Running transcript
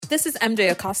This is MJ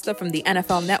Acosta from the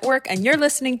NFL Network, and you're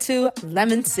listening to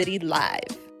Lemon City Live.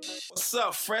 What's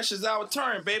up? Fresh is our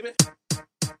turn, baby.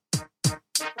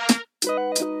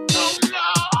 Oh,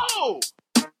 no!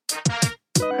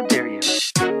 How dare you?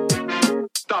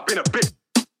 Stop being a bitch.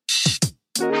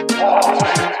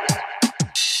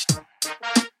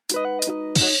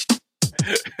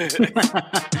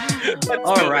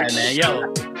 All right, man.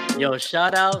 Yo,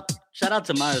 shout out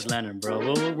to Myers Leonard, bro.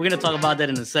 We're gonna talk about that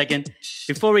in a second.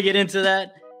 Before we get into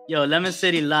that, Lemon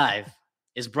City Live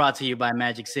is brought to you by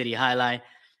Magic City Highlight.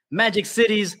 Magic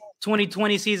City's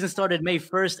 2020 season started May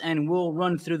 1st and will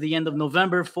run through the end of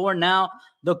November. For now,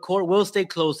 the court will stay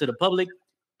closed to the public.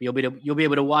 You'll be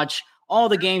able to watch all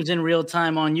the games in real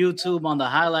time on YouTube on the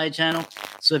Highlight channel.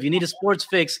 So if you need a sports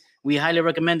fix, we highly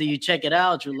recommend that you check it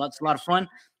out. It's a lot of fun.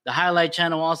 The Highlight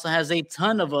channel also has a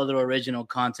ton of other original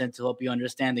content to help you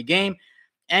understand the game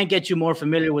and get you more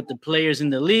familiar with the players in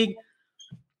the league,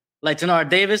 like Tenard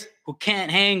Davis, who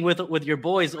can't hang with your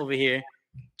boys over here,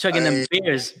 chugging them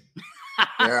beers.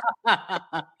 Yeah.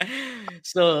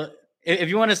 So if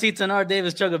you want to see Tenard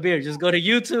Davis chug a beer, just go to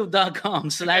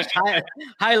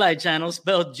youtube.com/highlight channel,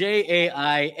 spelled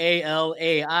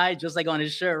JAIALAI, just like on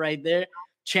his shirt right there.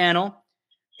 Channel.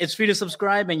 It's free to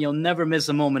subscribe, and you'll never miss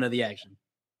a moment of the action.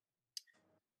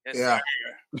 Yes,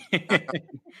 Yeah.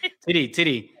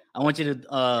 Titty, I want you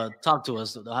to talk to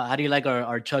us. How do you like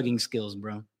our chugging skills,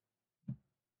 bro?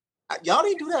 Y'all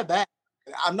didn't do that bad.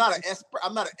 I'm not an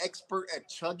expert at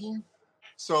chugging.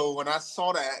 So when I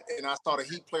saw that and I saw the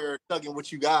Heat player chugging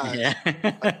with you guys,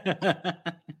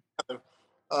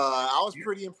 I was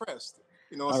pretty impressed.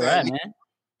 You know what I'm saying? Right, man.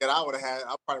 That I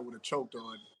probably would have choked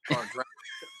on draft.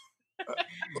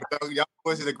 Y'all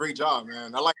boys did a great job,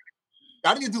 man.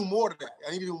 I need to do more of that.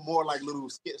 I need to do more like little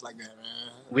skits like that,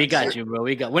 man. We got you, bro.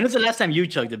 When was the last time you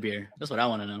chugged a beer? That's what I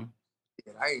want to know.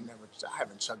 Yeah, I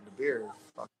haven't chugged a beer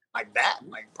like that,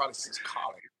 like probably since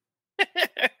college.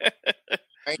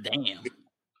 Damn.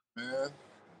 Man,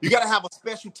 you gotta have a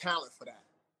special talent for that.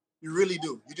 You really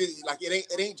do. You just like it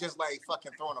ain't just like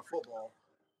fucking throwing a football.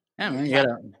 Yeah, man. You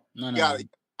gotta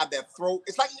have that throat.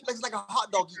 It's like a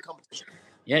hot dog eat competition.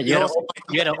 Yeah, you gotta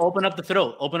open up the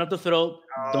throat. Open up the throat.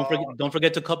 Don't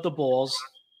forget to cup the balls.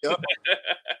 Yep.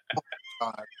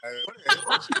 What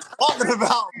you talking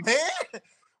about, man?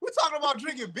 We're talking about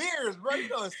drinking beers, bro. You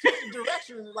know, switching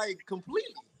directions like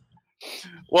completely.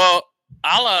 Well,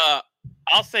 I'll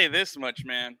say this much,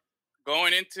 man. So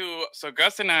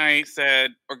Gus and I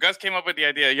said, or Gus came up with the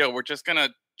idea, we're just gonna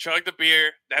chug the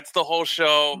beer. That's the whole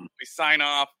show. We sign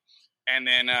off, and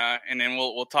then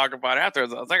we'll talk about it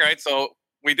afterwards. I was like, all right, so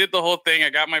we did the whole thing. I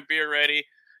got my beer ready,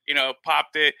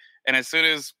 popped it, and as soon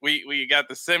as we got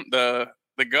the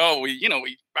go,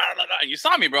 you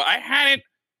saw me, bro. I hadn't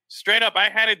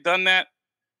done that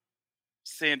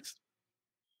since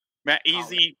Matt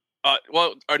Easy.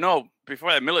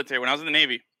 Before that military, when I was in the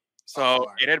Navy. So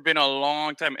it had been a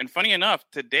long time. And funny enough,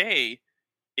 today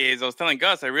I was telling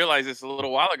Gus, I realized this a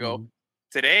little while ago. Mm-hmm.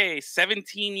 Today,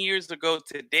 17 years ago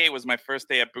today was my first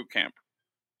day at boot camp.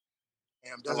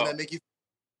 Damn, doesn't that make you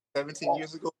 17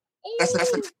 years ago? That's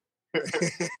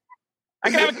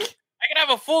I can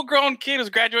have a full-grown kid who's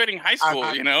graduating high school,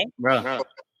 Bro,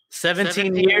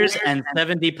 17 years and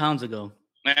 70 pounds ago.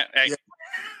 Hey.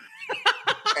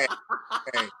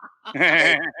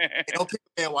 Hey, don't kick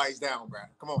the man while he's down, bro.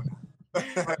 Come on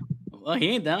now. Well, he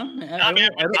ain't down.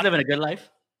 Everyone's living a good life.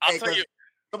 I'll tell you.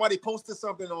 Somebody posted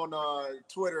something on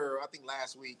Twitter, I think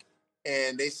last week,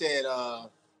 and they said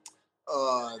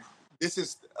this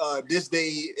is this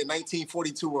day in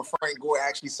 1942 when Frank Gore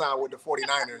actually signed with the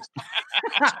 49ers.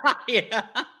 Yeah.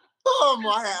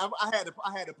 I had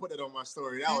to put it on my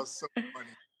story. That was so funny.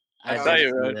 I tell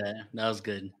you, bro. That was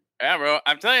good. Yeah, bro.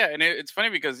 I'm telling you, and it's funny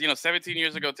because 17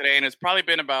 years ago today, and it's probably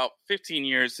been about 15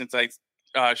 years since I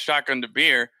shotgunned a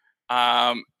beer.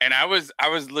 And I was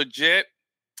legit.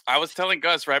 I was telling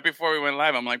Gus right before we went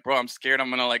live, I'm like, bro, I'm scared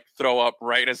I'm gonna throw up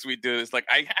right as we do this. Like,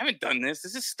 I haven't done this.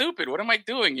 This is stupid. What am I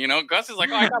doing? Gus is like,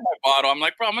 oh, I got my bottle. I'm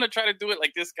like, bro, I'm gonna try to do it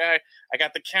like this guy. I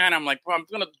got the can. I'm like, bro, I'm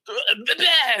gonna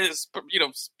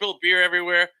spill beer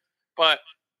everywhere. But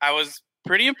I was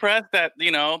pretty impressed that,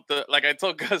 like I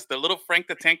told Gus, the little Frank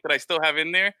the Tank that I still have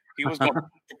in there, he was going.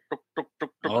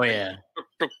 Oh yeah.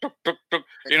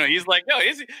 He's like,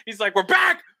 he's like, we're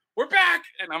back.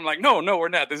 And I'm like, no, we're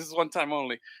not. This is one time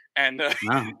only. And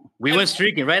we went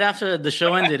streaking right after the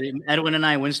show ended. Edwin and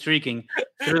I went streaking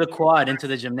through the quad into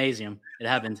the gymnasium. It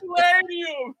happened.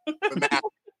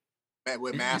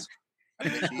 With mask.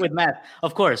 With mask,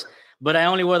 of course. But I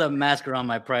only wore the mask around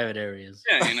my private areas.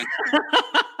 Yeah,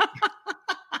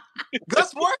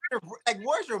 Gus,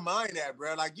 where's your mind at,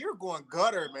 bro? Like, you're going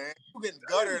gutter, man. You're getting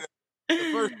gutter the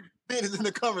first minutes in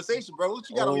the conversation, bro. What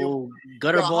you got on your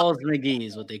gutter balls McGee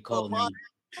is what they call me.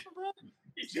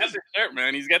 He's got the shirt,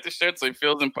 man. He's got the shirt, so he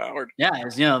feels empowered. Yeah,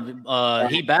 it's,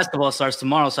 Heat basketball starts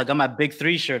tomorrow, so I got my Big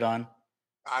 3 shirt on.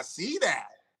 I see that.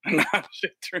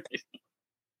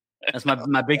 That's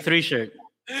my Big 3 shirt.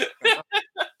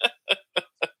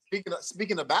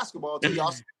 Speaking of basketball, too,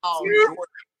 y'all see how Jordan,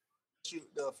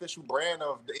 the official brand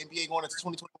of the NBA going into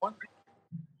 2021?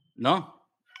 No,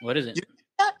 what is it? You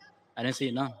know I didn't see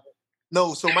it.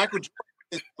 No, so Michael Jordan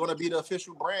is going to be the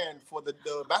official brand for the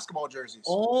basketball jerseys.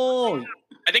 Oh,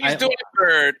 I think he's doing it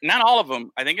for not all of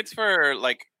them. I think it's for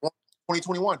like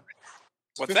 2021.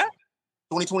 What's that?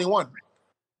 2021.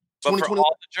 But for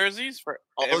all the jerseys, for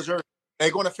all those jerseys,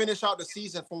 they're going to finish out the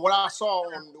season. From what I saw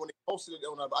when they posted it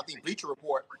on, I think Bleacher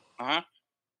Report. They're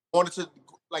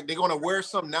going to wear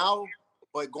some now,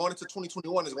 but going into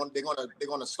 2021 they're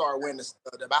going to start wearing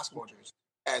the basketball jerseys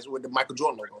as with the Michael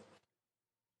Jordan logo.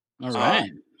 All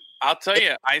right. I'll tell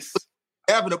you, it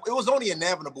was only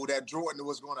inevitable that Jordan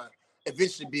was going to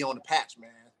eventually be on the patch,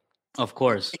 man. Of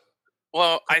course.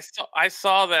 Well, I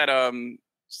saw that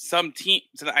some team.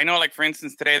 I know, like for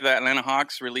instance, today the Atlanta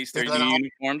Hawks released their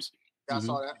uniforms. Yeah, I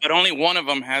saw that. But only one of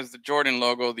them has the Jordan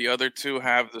logo. The other two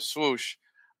have the swoosh.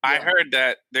 Yeah. I heard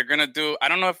that they're gonna do. I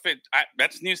don't know if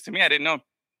that's news to me. I didn't know.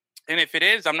 And if it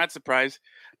is, I'm not surprised.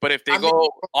 But if they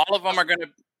all of them are gonna.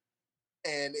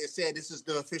 And it said this is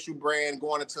the official brand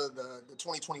going into the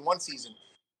 2021 season,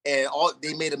 and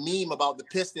they made a meme about the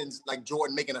Pistons, like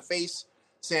Jordan making a face,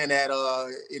 saying that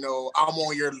I'm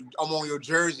on your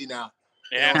jersey now.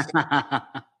 Yeah,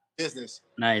 business.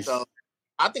 Nice. So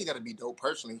I think that'd be dope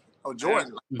personally. Oh,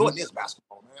 Jordan, Jordan is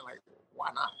basketball, man. Like, why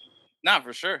not? Nah,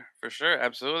 for sure,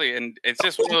 absolutely. And it's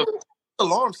just one of the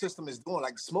alarm system is doing,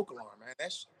 like smoke alarm, man.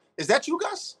 Is that you,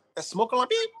 Gus? That smoke alarm?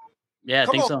 Yeah, I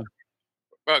think so.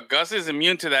 Bro, Gus is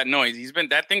immune to that noise.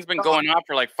 That thing's been going off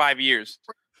for like 5 years.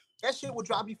 That shit will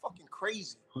drive me fucking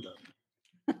crazy. You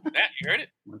heard it?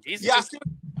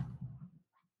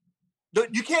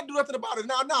 You can't do nothing about it.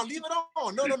 No, leave it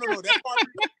on. No. That's part of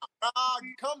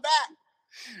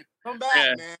Come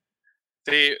back, man.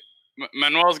 See,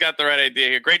 Manuel's got the right idea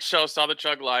here. Great show. Saw the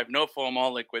Chug live. No foam,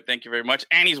 all liquid. Thank you very much.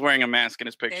 And he's wearing a mask in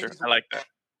his picture. I like that.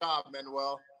 Good job,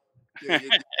 Manuel.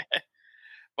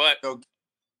 But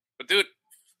dude,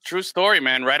 true story,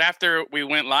 man. Right after we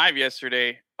went live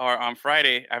yesterday or on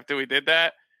Friday, after we did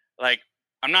that, like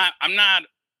I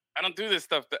don't do this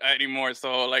stuff anymore.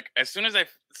 So like as soon as I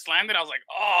slammed it, I was like,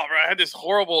 oh, bro, I had this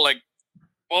horrible like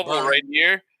bubble right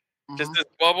here. Just this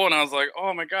bubble, and I was like,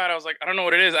 oh my God. I was like, I don't know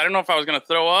what it is. I don't know if I was gonna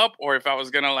throw up or if I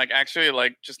was gonna like actually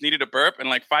like just needed a burp. And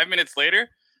like 5 minutes later,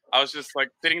 I was just like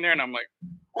sitting there and I'm like,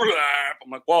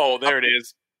 whoa, there it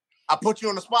is. I put you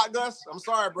on the spot, Gus. I'm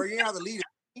sorry, bro. You didn't have to lead it.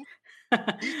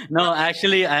 No,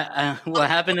 actually, I what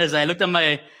happened is I looked at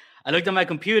my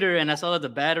computer and I saw that the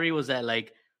battery was at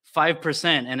like 5%,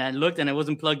 and I looked and it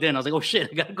wasn't plugged in. I was like, oh shit,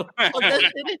 I gotta go plug that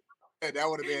shit in. Yeah, that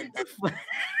would have been.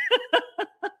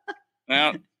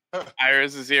 Well,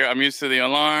 Iris is here. I'm used to the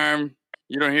alarm.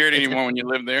 You don't hear it anymore when you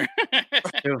live there.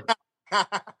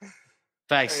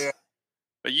 Thanks. Yeah.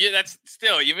 But yeah, that's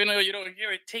still, even though you don't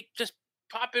hear it, just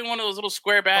pop in one of those little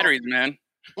square batteries, man.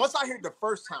 Once I hear it the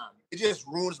first time, it just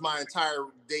ruins my entire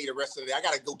day the rest of the day. I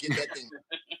gotta go get that thing.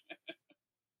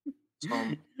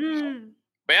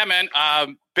 But yeah, man,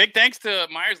 big thanks to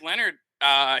Myers Leonard.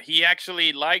 He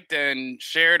actually liked and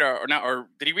shared or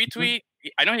did he retweet?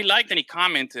 I know he liked and he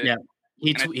commented. Yeah.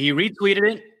 He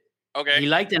retweeted it. Okay. He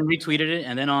liked and retweeted it,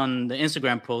 and then on the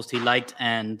Instagram post, he liked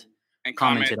and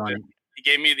commented on it. He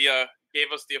gave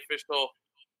us the official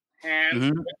hands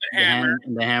with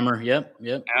the hammer. Yep.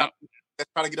 Let's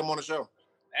try to get him on the show.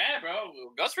 Yeah, bro.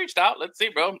 Gus reached out. Let's see,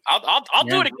 bro. I'll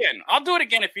do it again. I'll do it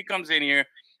again if he comes in here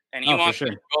and he wants to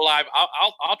go live.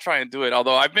 I'll try and do it.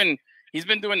 Although he's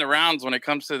been doing the rounds when it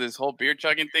comes to this whole beer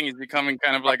chugging thing. He's becoming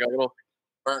kind of like a little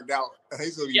burnt out.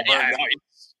 He's gonna be burnt out.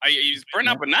 He's burnt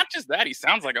out, but not just that. He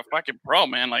sounds like a fucking pro,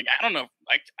 man. Like, I don't know.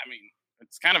 Like, I mean,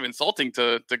 it's kind of insulting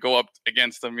to go up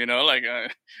against him, you know? Like,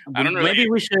 I don't know. Maybe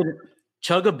we should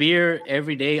chug a beer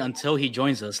every day until he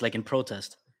joins us, like in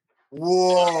protest.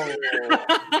 Whoa.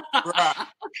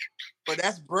 But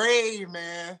that's brave,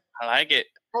 man. I like it.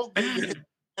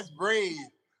 That's brave.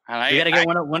 I like we got to get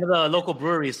one of the local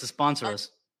breweries to sponsor us.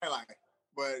 I like it.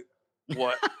 But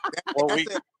what?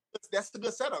 That's the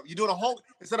good setup. You're doing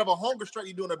instead of a hunger strike,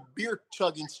 you're doing a beer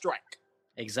chugging strike.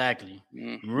 Exactly.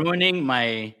 Ruining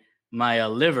my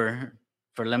liver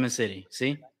for Lemon City.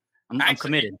 See, I'm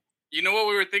committed. You know what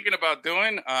we were thinking about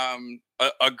doing?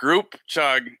 A group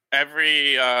chug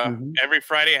every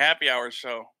Friday happy hour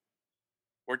show.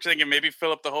 We're thinking maybe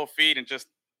fill up the whole feed and just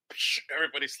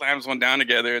everybody slams one down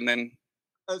together, and then.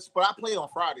 But I played on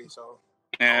Friday, so.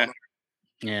 Yeah.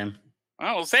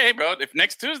 Well, say, bro, if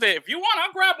next Tuesday, if you want,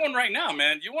 I'll grab one right now,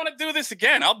 man. You want to do this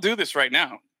again? I'll do this right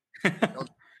now.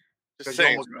 Just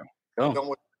saying, bro.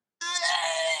 Go.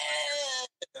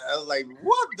 I was like,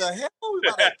 what the hell?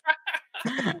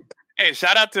 Hey,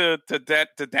 shout out to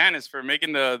Dennis for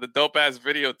making the dope ass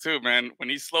video too, man. When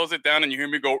he slows it down and you hear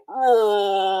me go,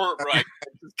 right.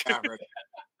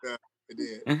 Yeah, it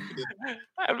did.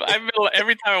 I feel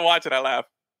every time I watch it, I laugh.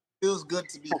 Feels good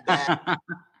to be back.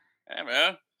 Yeah,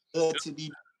 man. Good to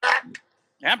be back.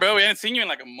 Yeah, bro. We hadn't seen you in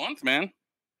like a month, man.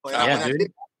 Well, Yeah, when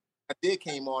dude. I did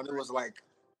came on, it was like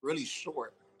really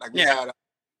short. Like we had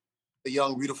the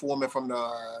young, beautiful woman from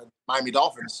the Miami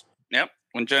Dolphins. Yep.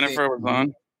 When Jennifer was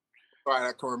on. Right,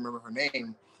 I can't remember her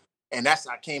name. And I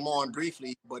came on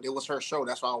briefly, but it was her show.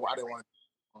 That's why I didn't want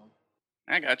to.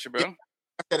 I got you, bro. I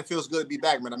said it feels good to be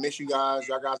back, man. I miss you guys.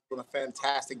 Y'all guys are doing a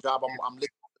fantastic job. I'm listening to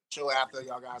the show after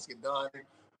y'all guys get done.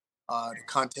 The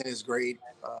content is great.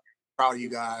 Proud of you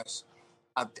guys.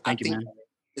 I Thank you, think man.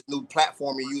 this new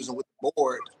platform you're using with the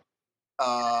board.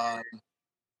 I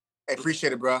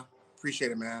appreciate it, bro.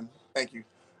 Appreciate it, man. Thank you.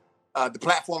 The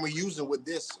platform we're using with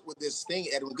this thing,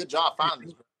 Edwin. Good job finding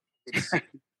this, bro. It's,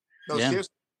 no, Yeah.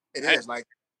 seriously, it is like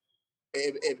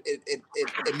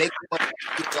it makes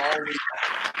it's always.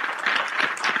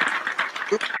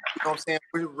 You know what I'm saying?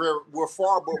 We're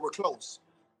far, but we're close.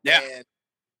 Yeah. And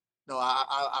no,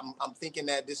 I'm thinking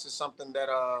that this is something that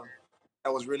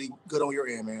was really good on your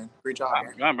end, man. Great job,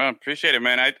 man. I appreciate it,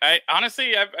 man. I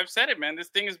honestly, I've said it, man. This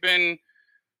thing has been.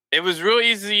 It was real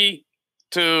easy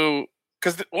to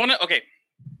because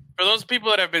for those people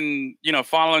that have been,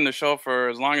 following the show for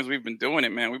as long as we've been doing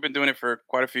it, man, we've been doing it for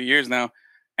quite a few years now.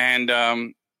 And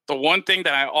the one thing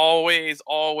that I always,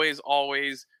 always,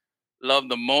 always love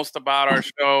the most about our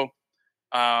show,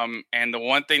 and the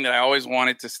one thing that I always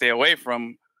wanted to stay away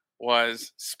from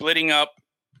was splitting up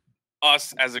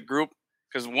us as a group.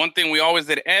 Because one thing we always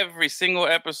did, every single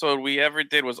episode we ever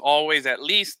did was always at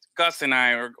least Gus and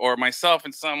I, or myself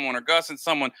and someone, or Gus and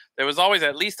someone. There was always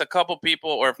at least a couple people,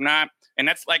 or if not, and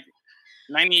that's like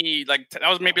 90, like that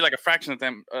was maybe like a fraction of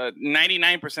them.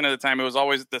 99% of the time, it was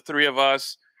always the three of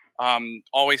us,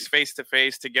 always face to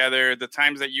face together. The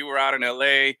times that you were out in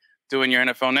LA doing your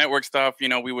NFL Network stuff,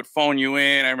 we would phone you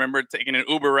in. I remember taking an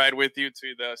Uber ride with you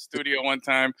to the studio one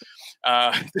time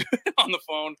on the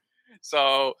phone.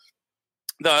 So.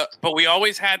 But we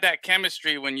always had that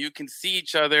chemistry when you can see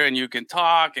each other and you can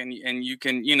talk and you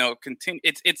can continue.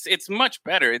 It's much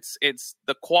better. It's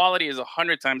the quality is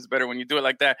 100 times better when you do it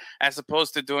like that, as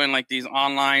opposed to doing like these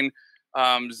online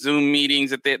Zoom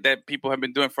meetings that people have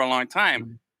been doing for a long time.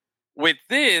 Mm-hmm. With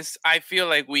this, I feel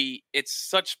like it's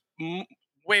such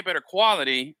way better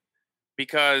quality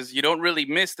because you don't really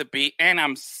miss the beat, and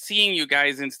I'm seeing you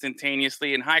guys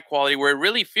instantaneously in high quality where it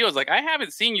really feels like I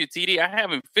haven't seen you, TD. I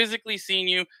haven't physically seen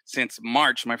you since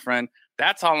March, my friend.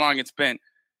 That's how long it's been.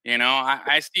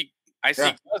 I see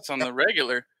cuts on the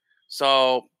regular.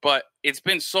 So, but it's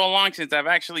been so long since I've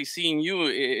actually seen you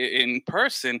in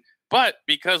person. But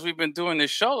because we've been doing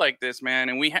this show like this, man,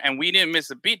 and we didn't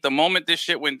miss a beat. The moment this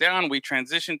shit went down, we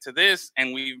transitioned to this,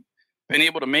 and we've been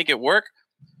able to make it work.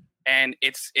 And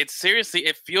it's seriously,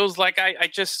 it feels like I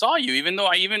just saw you, even though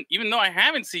I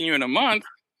haven't seen you in a month,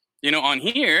 on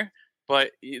here.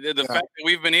 But the fact that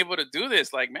we've been able to do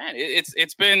this, like, man,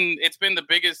 it's been the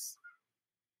biggest.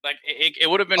 Like, it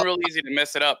would have been real easy to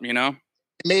mess it up, It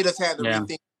made us have to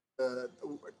rethink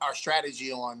our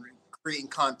strategy on creating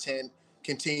content,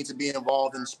 continue to be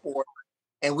involved in sport,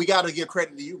 and we got to give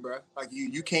credit to you, bro. Like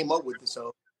you came up with it,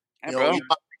 so I don't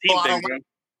get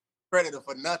credit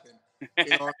for nothing.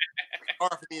 It's hard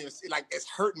for me to see, like it's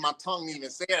hurting my tongue to even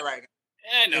say it right now.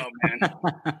 Yeah, no, man.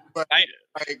 But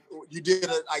like you did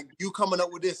you coming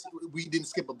up with this, we didn't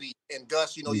skip a beat. And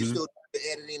Gus, you still do the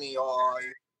editing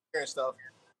and stuff.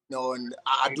 And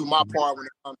I do my part when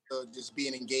it comes to just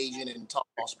being engaging and talking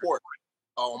about sport.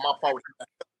 On my part,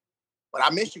 but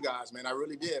I miss you guys, man. I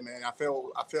really did, man. I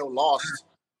feel lost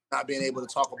not being able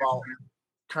to talk about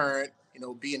current,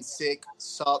 being sick,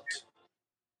 sucked.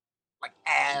 Like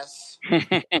ass.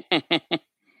 It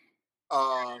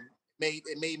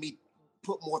made me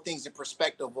put more things in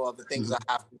perspective of the things I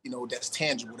have, that's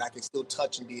tangible that I can still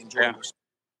touch and be enjoyable. Yeah.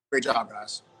 Great job,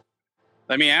 guys.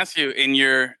 Let me ask you, in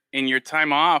your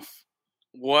time off,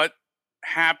 what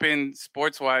happened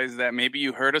sports wise that maybe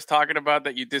you heard us talking about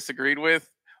that you disagreed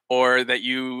with, or that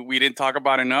we didn't talk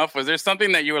about enough? Was there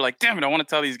something that you were like, damn it, I want to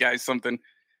tell these guys something?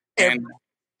 And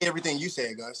everything you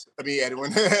said, Gus. I mean,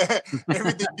 Edwin.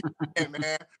 Everything you said,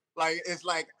 man. Like, it's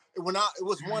like it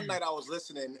was one night I was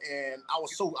listening and I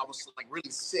was like really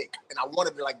sick and I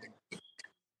wanted to like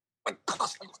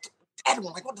cuss,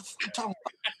 Edwin, like what the fuck are you talking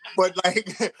about? But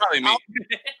like probably me.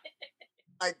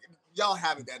 Like y'all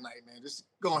have it that night, man. Just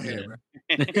go ahead, man.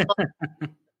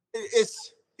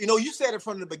 It's you said it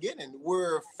from the beginning.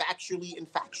 We're factually and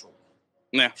factual.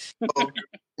 Yeah. So, you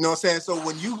know what I'm saying? So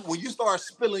when you start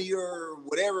spilling your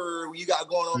whatever you got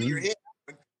going on in your head,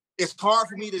 it's hard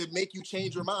for me to make you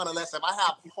change your mind unless if I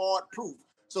have hard proof.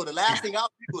 So the last thing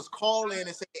I'll do is call in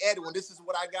and say, Edwin, this is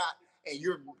what I got, and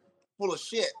you're full of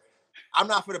shit. I'm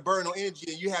not for the burn no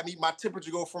energy, and you have my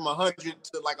temperature go from 100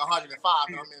 to like 105.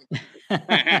 You know what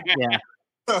I mean? Yeah.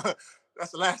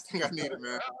 That's the last thing I needed,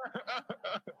 man.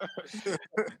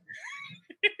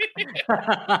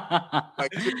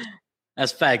 Like,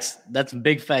 that's facts. That's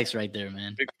big facts right there,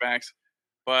 man. Big facts.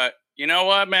 But you know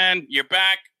what, man? You're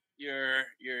back. You're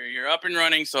up and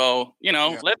running. So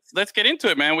let's get into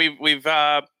it, man. We've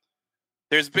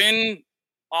there's been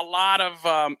a lot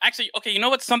of actually. Okay, you know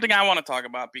what's something I want to talk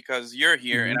about because you're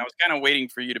here, and I was kind of waiting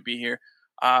for you to be here.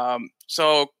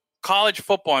 So college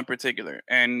football in particular,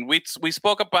 and we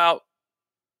spoke about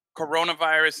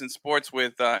coronavirus in sports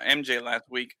with MJ last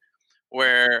week,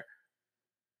 where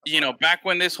back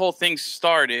when this whole thing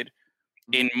started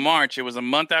in March, it was a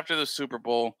month after the Super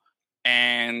Bowl,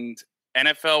 and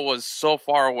NFL was so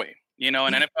far away, and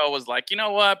NFL was like, you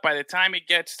know what? By the time it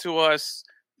gets to us,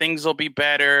 things will be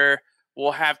better.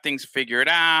 We'll have things figured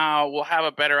out. We'll have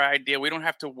a better idea. We don't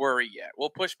have to worry yet. We'll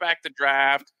push back the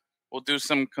draft. We'll do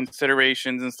some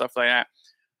considerations and stuff like that.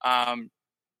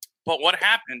 But what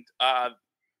happened?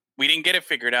 We didn't get it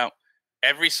figured out.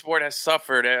 Every sport has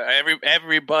suffered.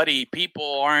 Everybody,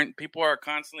 people are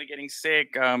constantly getting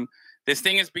sick. This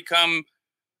thing has become.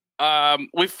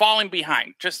 We've fallen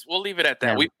behind. We'll leave it at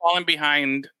that. Yeah. We've fallen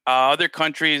behind. Other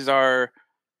countries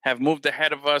have moved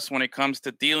ahead of us when it comes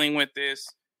to dealing with this.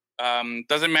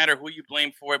 Doesn't matter who you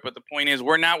blame for it, but the point is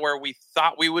we're not where we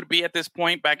thought we would be at this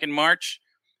point back in March.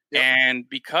 Yep. And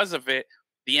because of it,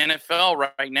 the NFL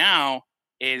right now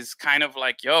is kind of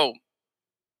like, yo,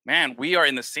 man, we are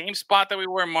in the same spot that we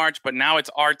were in March, but now it's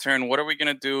our turn. What are we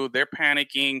going to do? They're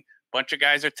panicking. A bunch of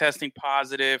guys are testing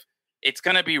positive. It's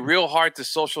going to be real hard to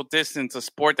social distance a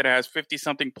sport that has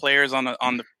 50-something players on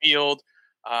the field,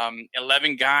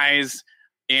 11 guys,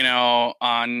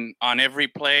 on every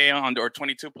play, or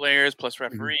 22 players plus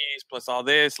referees, plus all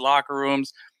this, locker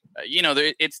rooms.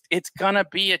 It's going to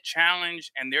be a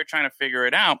challenge, and they're trying to figure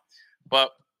it out.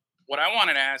 But what I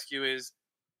wanted to ask you is,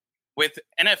 with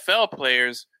NFL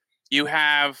players, you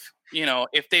have,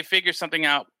 if they figure something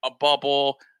out, a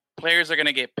bubble, players are going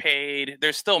to get paid.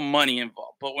 There's still money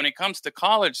involved. But when it comes to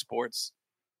college sports,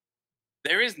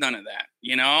 there is none of that.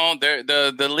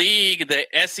 The league, the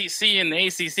SEC and the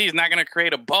ACC is not going to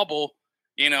create a bubble,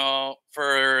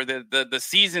 for the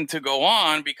season to go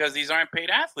on because these aren't paid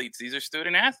athletes. These are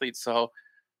student athletes. So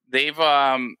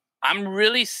I'm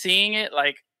really seeing it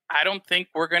like I don't think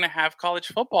we're going to have college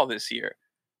football this year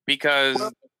because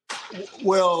 –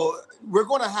 well, we're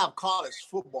going to have college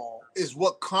football is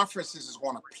what conferences is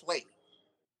going to play.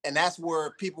 And that's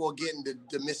where people are getting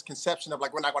the misconception of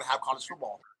like, we're not going to have college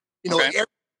football.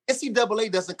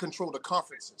 NCAA doesn't control the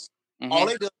conferences. Mm-hmm. All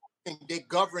they do, they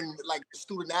govern like the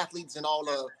student athletes and all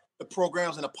the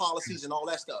programs and the policies and all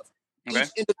that stuff. Okay. Each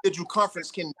individual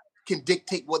conference can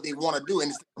dictate what they want to do. And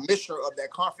it's the commissioner of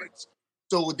that conference.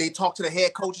 So they talk to the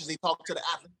head coaches, they talk to the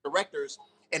athletic directors,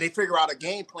 and they figure out a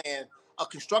game plan, a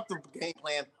constructive game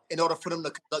plan in order for them to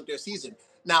conduct their season.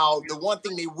 Now, the one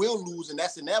thing they will lose, and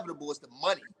that's inevitable, is the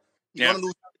money. You're going to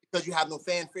lose because you have no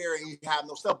fanfare and you have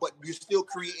no stuff, but you're still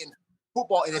creating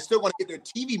football, and they're still going to get their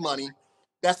TV money.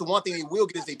 That's the one thing they will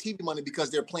get is their TV money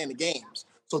because they're playing the games.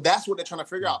 So that's what they're trying to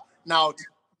figure out. Now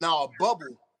a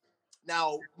bubble.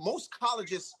 Now, most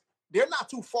colleges, they're not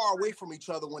too far away from each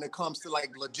other when it comes to like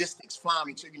logistics,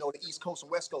 flying to, the East Coast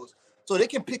and West Coast. So they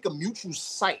can pick a mutual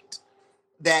site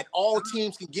that all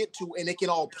teams can get to, and they can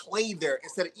all play there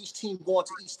instead of each team going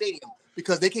to each stadium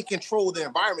because they can control the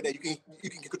environment. That you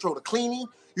can control the cleaning,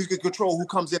 you can control who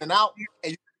comes in and out,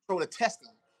 and you can control the testing.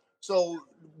 So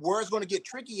where it's going to get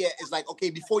tricky at is like,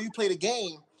 okay, before you play the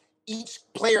game, each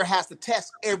player has to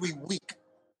test every week.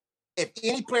 If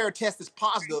any player test is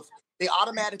positive, they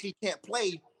automatically can't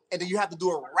play, and then you have to do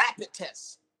a rapid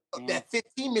test, that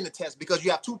 15-minute test, because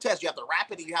you have two tests. You have the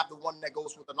rapid and you have the one that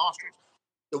goes with the nostrils.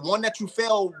 The one that you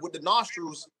fail with the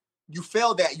nostrils, you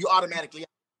fail that, you automatically.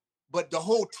 but the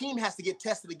whole team has to get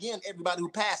tested again. Everybody who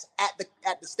passed at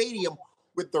the stadium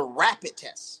with the rapid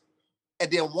tests. And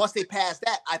then once they pass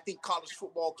that, I think college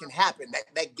football can happen.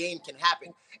 That game can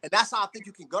happen. And that's how I think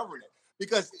you can govern it.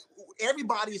 Because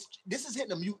this is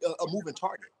hitting a moving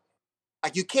target.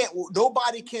 Like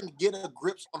nobody can get a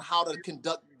grips on how to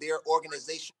conduct their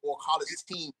organization or college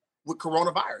team with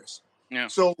coronavirus. Yeah.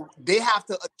 So they have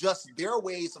to adjust their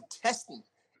ways of testing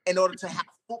in order to have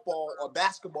football or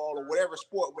basketball or whatever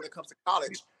sport when it comes to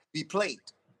college be played.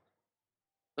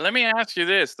 Let me ask you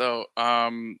this though.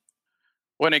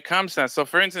 When it comes to that, so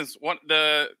for instance,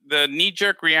 the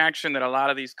knee-jerk reaction that a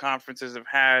lot of these conferences have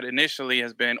had initially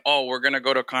has been, oh, we're going to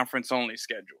go to a conference-only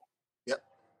schedule. Yep.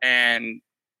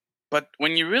 But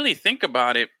when you really think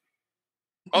about it,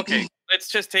 okay, let's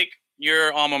just take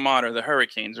your alma mater, the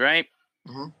Hurricanes, right?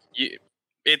 Mm-hmm.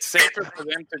 It's safer for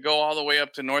them to go all the way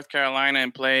up to North Carolina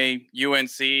and play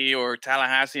UNC or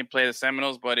Tallahassee and play the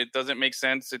Seminoles, but it doesn't make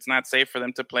sense. It's not safe for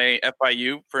them to play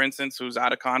FIU, for instance, who's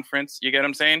out of conference. You get what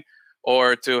I'm saying?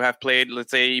 Or to have played, let's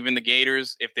say, even the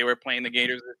Gators, if they were playing the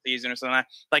Gators this season or something like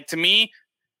that. Like, to me,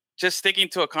 just sticking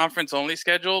to a conference-only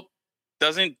schedule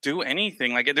doesn't do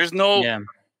anything. Like, there's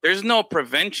no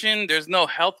prevention. There's no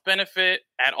health benefit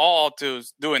at all to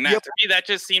doing that. Yep. To me, that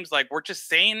just seems like we're just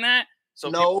saying that. So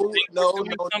no.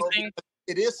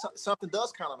 It is something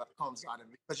does kind of comes out of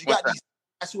it. Because you got these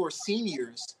guys who are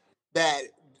seniors that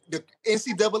the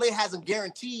NCAA hasn't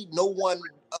guaranteed no one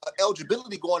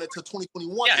eligibility going into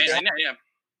 2021. Yeah.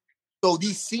 So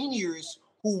these seniors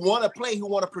who want to play, who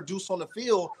want to produce on the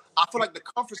field, I feel like the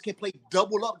conference can play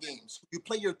double up games. You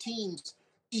play your teams,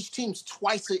 each team's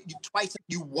twice.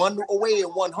 You one away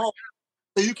and one home,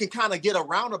 so you can kind of get a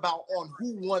roundabout on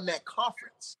who won that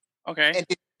conference. Okay, and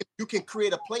you can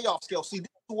create a playoff scale. See, this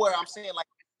is where I'm saying, like,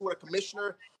 where the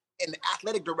commissioner and the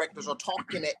athletic directors are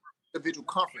talking at individual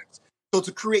conference. So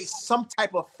to create some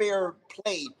type of fair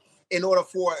play in order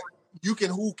for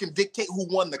who can dictate who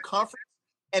won the conference.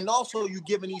 And also you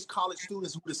giving these college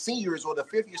students, who the seniors or the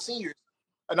fifth-year seniors,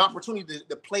 an opportunity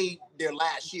to play their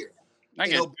last year.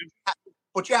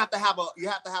 But you have to have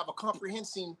a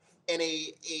comprehensive and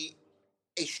a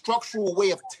structural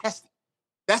way of testing.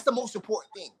 That's the most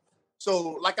important thing.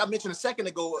 So like I mentioned a second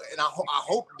ago, and I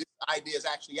hope this idea is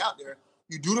actually out there,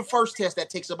 you do the first test that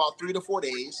takes about 3 to 4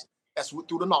 days. That's through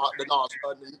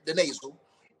the nasal.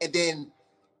 And then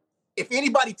if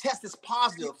anybody tests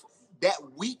positive that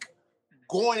week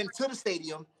going into the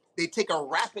stadium, they take a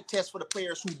rapid test for the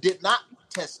players who did not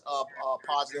test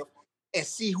positive and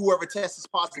see whoever tests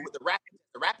positive with the rapid.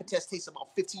 The rapid test takes about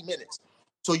 15 minutes.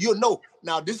 So you'll know.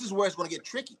 Now, this is where it's going to get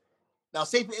tricky. Now,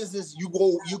 say, for instance, you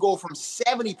go from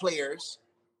 70 players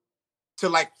to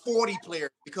like 40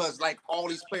 players because like all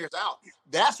these players out.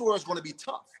 That's where it's going to be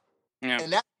tough. Yeah.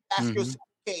 And that's ask yourself,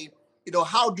 okay,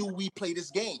 how do we play this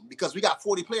game? Because we got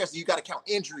 40 players, so you got to count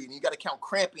injury, and you got to count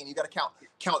cramping, and you got to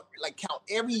count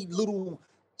every little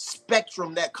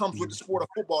spectrum that comes with the sport of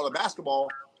football or basketball.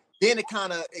 Then it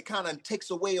kind of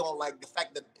takes away on like the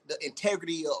fact that the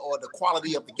integrity or the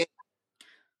quality of the game.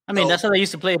 I mean, that's how they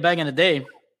used to play it back in the day.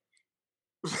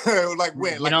 Like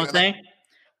when? You know what I'm saying?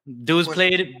 Dudes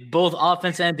played both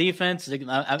offense and defense.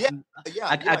 I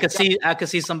could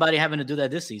see somebody having to do that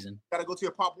this season. Got to go to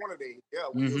your Pop Warner days. Yeah.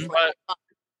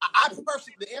 I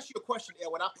personally, to answer your question,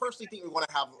 Edwin, I personally think we're going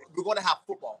to have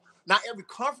football. Not every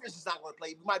conference is not going to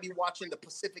play. We might be watching the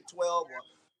Pacific 12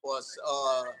 or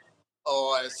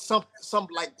some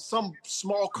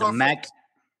small conference.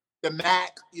 The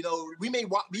MAC. We may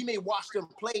watch them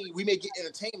play. We may get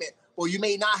entertainment, or you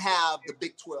may not have the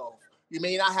Big 12. You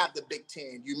may not have the Big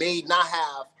 10. You may not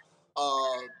have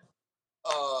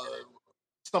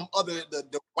some other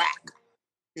the WAC.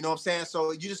 You know what I'm saying?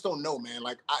 So you just don't know, man.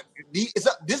 Like this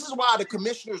is why the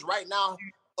commissioners right now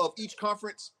of each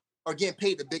conference are getting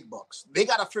paid the big bucks. They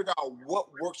got to figure out what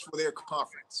works for their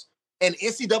conference. And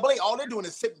NCAA, all they're doing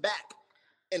is sitting back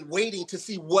and waiting to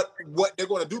see what they're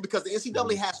going to do, because the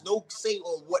NCAA has no say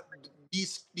on what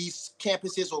these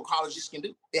campuses or colleges can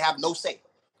do. They have no say.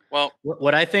 Well,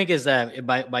 what I think is that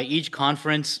by each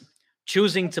conference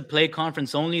choosing to play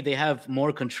conference only, they have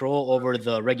more control over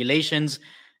the regulations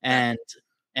and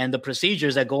the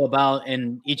procedures that go about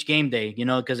in each game day.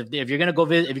 Because if you're gonna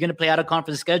if you're gonna play out of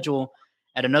conference schedule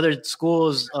at another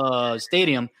school's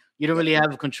stadium, you don't really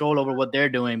have control over what they're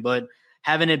doing. But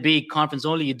having it be conference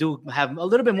only, you do have a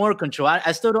little bit more control.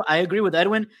 I agree with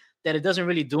Edwin that it doesn't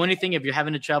really do anything if you're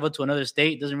having to travel to another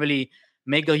state. It doesn't really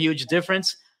make a huge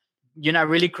difference. You're not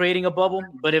really creating a bubble.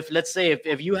 But if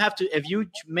you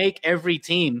make every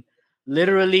team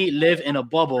literally live in a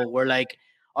bubble where, like,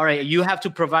 all right, you have to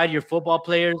provide your football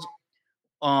players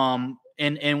in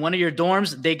in one of your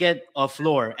dorms, they get a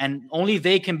floor, and only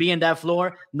they can be in that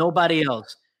floor, nobody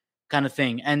else, kind of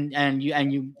thing. And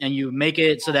you make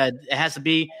it so that it has to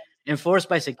be enforced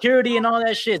by security and all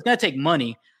that shit. It's gonna take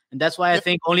money, and that's why I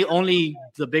think only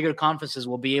the bigger conferences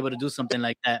will be able to do something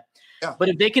like that. Yeah. But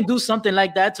if they can do something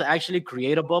like that to actually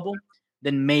create a bubble,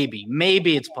 then maybe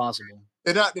it's possible.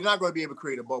 They're not going to be able to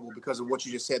create a bubble because of what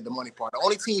you just said, the money part. The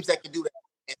only teams that can do that,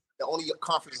 and the only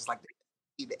conferences like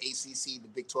the ACC, the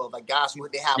Big 12, like guys who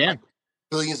they have like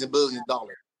billions and billions of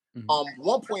dollars. Mm-hmm.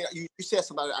 One point you said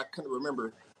something I couldn't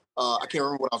remember. I can't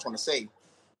remember what I was trying to say,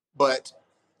 but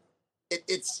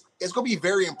it's going to be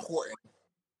very important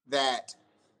that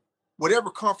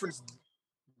whatever conference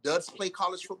does play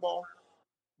college football,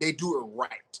 they do it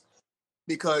right,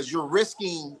 because you're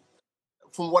risking,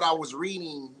 from what I was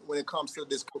reading when it comes to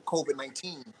this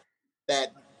COVID-19,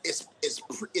 that it's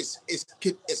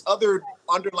other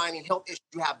underlying health issues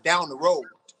you have down the road,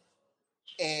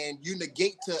 and you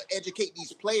negate to educate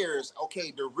these players.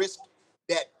 Okay, the risk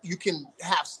that you can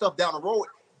have stuff down the road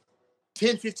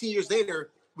 10, 15 years later,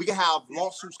 we can have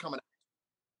lawsuits coming out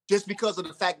just because of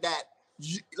the fact that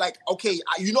I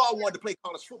wanted to play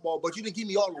college football, but you didn't give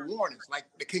me all the warnings, like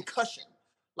the concussion,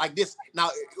 like this. Now,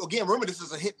 again, remember, this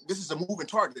is a moving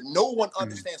target. No one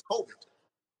understands COVID,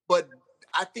 but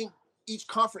I think each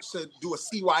conference should do a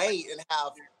CYA and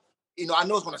have, I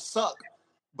know it's going to suck,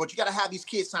 but you got to have these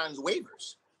kids sign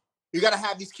waivers. You got to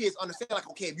have these kids understand, like,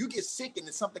 okay, if you get sick and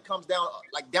then something comes down,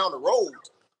 like down the road,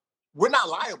 we're not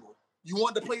liable. You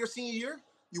want to play your senior year?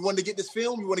 You want to get this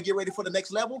film? You want to get ready for the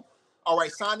next level? All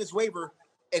right, sign this waiver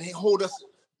and hold us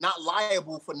not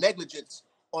liable for negligence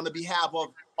on the behalf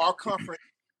of our conference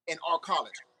and our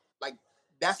college. Like,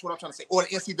 that's what I'm trying to say. Or the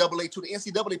NCAA too. The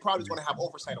NCAA probably is going to have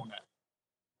oversight on that.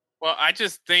 Well, I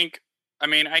just think,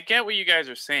 I get what you guys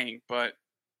are saying, but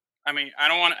I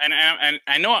don't want to, and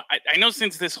I know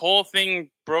since this whole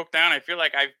thing broke down, I feel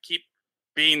like I keep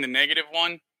being the negative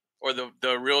one or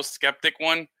the real skeptic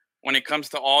one when it comes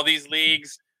to all these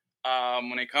leagues,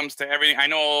 when it comes to everything. I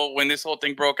know when this whole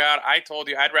thing broke out, I told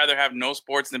you I'd rather have no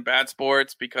sports than bad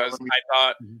sports because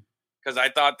I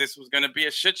thought this was going to be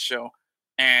a shit show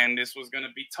and this was going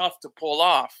to be tough to pull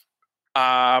off.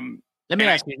 Let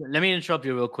me interrupt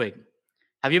you real quick.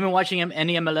 Have you been watching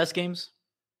any MLS games?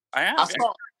 I have.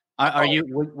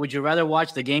 Would you rather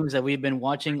watch the games that we've been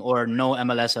watching or no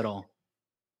MLS at all?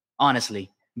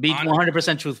 Honestly, be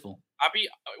 100% truthful.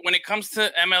 When it comes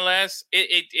to MLS,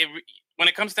 when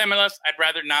it comes to MLS, I'd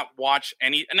rather not watch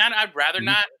any. I'd rather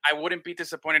not. I wouldn't be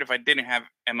disappointed if I didn't have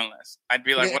MLS. I'd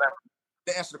be like, whatever.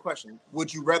 To answer the question,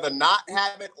 would you rather not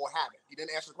have it or have it? You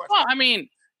didn't answer the question. Well,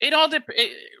 it all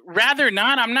depends. Rather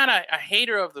not. I'm not a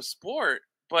hater of the sport.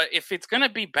 But if it's gonna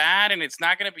be bad and it's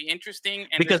not gonna be interesting,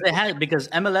 and because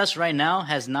MLS right now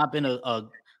has not been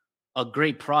a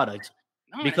great product,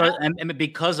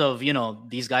 because of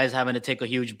these guys having to take a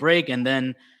huge break and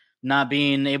then not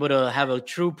being able to have a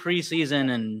true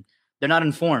preseason, and they're not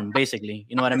informed, basically.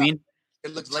 You know what I mean?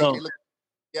 It looks like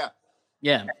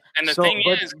yeah. And the thing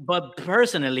is, but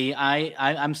personally,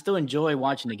 I'm still enjoy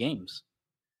watching the games.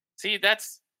 See,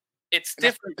 it's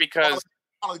different because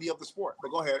quality of the sport.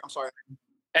 But go ahead. I'm sorry.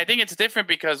 I think it's different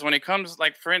because when it comes,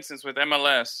 like, for instance, with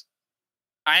MLS,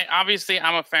 I'm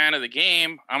a fan of the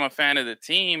game. I'm a fan of the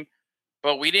team,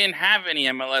 but we didn't have any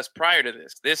MLS prior to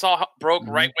this. This all broke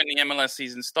right when the MLS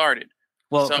season started.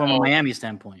 Well, from a Miami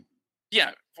standpoint.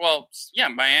 Yeah. Well, yeah,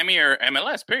 Miami or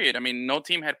MLS, period. No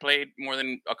team had played more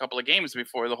than a couple of games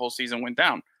before the whole season went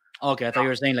down. Okay, I thought you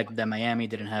were saying like that Miami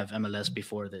didn't have MLS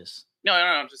before this. No,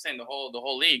 I'm just saying the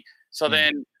whole league. So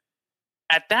then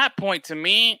at that point, to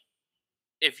me,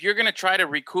 if you're going to try to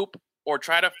recoup or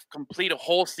try to complete a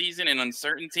whole season in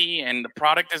uncertainty and the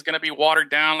product is going to be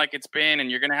watered down like it's been and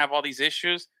you're going to have all these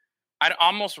issues, I'd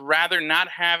almost rather not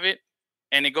have it.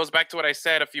 And it goes back to what I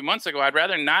said a few months ago. I'd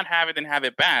rather not have it than have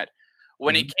it bad.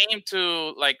 When it came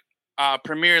to like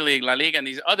Premier League, La Liga, and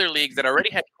these other leagues that already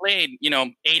had played,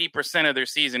 80% of their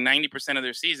season, 90% of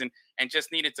their season, and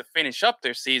just needed to finish up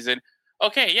their season,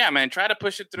 okay, yeah, man, try to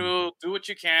push it through, do what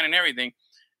you can and everything.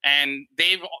 And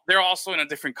they're also in a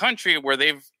different country where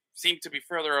they've seemed to be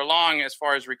further along as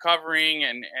far as recovering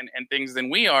and things than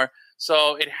we are.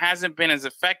 So it hasn't been as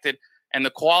affected, and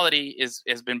the quality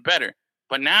has been better.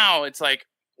 But now it's like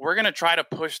we're going to try to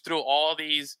push through all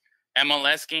these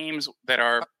MLS games that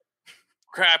are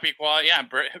crappy quality. Yeah,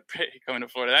 coming to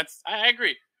Florida. I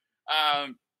agree. I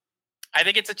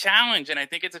think it's a challenge, and I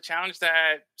think it's a challenge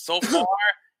that so far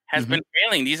has been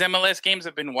failing. These MLS games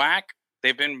have been whack.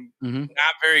 They've been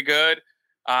not very good.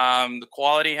 The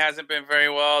quality hasn't been very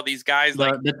well. These guys,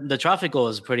 the traffic goal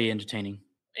is pretty entertaining.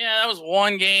 Yeah, that was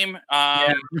one game.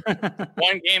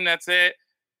 One game. That's it.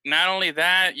 Not only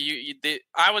that, you did.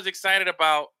 I was excited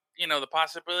about the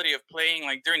possibility of playing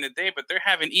like during the day, but they're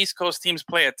having East Coast teams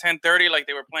play at 10:30, like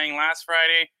they were playing last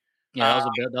Friday. Yeah,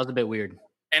 that was a bit weird.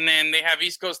 And then they have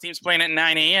East Coast teams playing at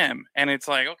 9 a.m. And it's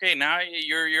like, okay, now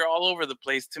you're all over the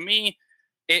place. To me,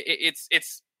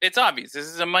 it's obvious. This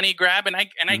is a money grab, and I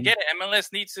get it.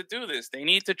 MLS needs to do this. They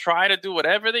need to try to do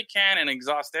whatever they can and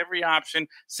exhaust every option.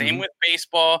 Same with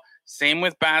baseball, same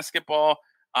with basketball,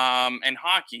 and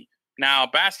hockey. Now,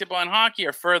 basketball and hockey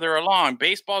are further along.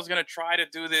 Baseball is going to try to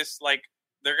do this, like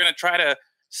they're going to try to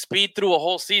speed through a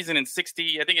whole season in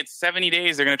 60. I think it's 70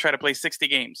 days. They're going to try to play 60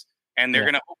 games. And they're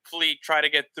going to hopefully try to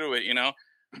get through it,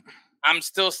 I'm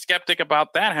still skeptic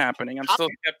about that happening. I'm still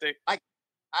skeptic. I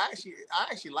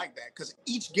actually like that because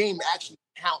each game actually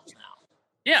counts now.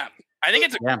 Yeah, I think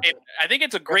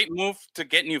it's a great move to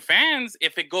get new fans.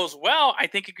 If it goes well, I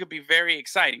think it could be very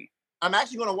exciting. I'm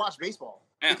actually going to watch baseball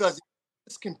because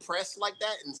it's compressed like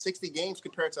that in 60 games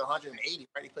compared to 180.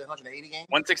 Right? They play 180 games.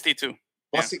 162.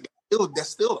 That's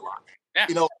still a lot.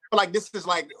 Yeah. Like this is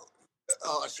like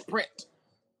a sprint.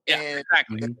 Yeah, and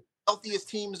exactly. The healthiest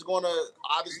team is going to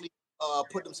obviously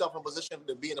put themselves in a position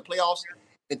to be in the playoffs.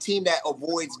 The team that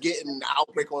avoids getting an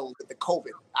outbreak on with the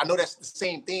COVID. I know that's the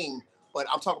same thing, but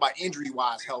I'm talking about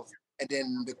injury-wise health, and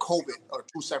then the COVID are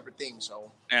two separate things.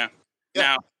 So yeah.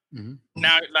 Now,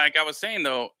 like I was saying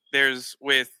though, there's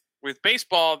with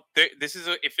baseball, this is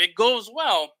if it goes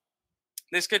well,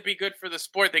 this could be good for the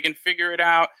sport. They can figure it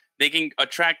out. They can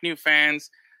attract new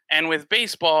fans, and with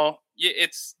baseball,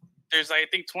 there's I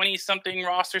think 20-something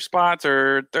roster spots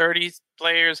or 30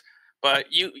 players, but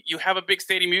you have a big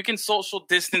stadium. You can social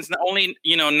distance, not only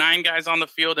 9 guys on the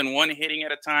field and 1 hitting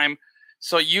at a time,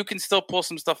 so you can still pull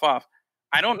some stuff off.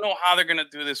 I don't know how they're going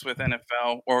to do this with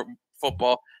NFL or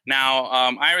football. Now,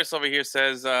 Iris over here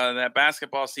says that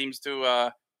basketball seems to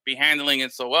be handling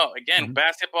it so well. Again,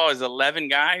 basketball is 11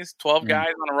 guys, 12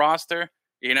 guys on a roster,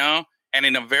 and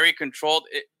in a very controlled.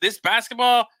 This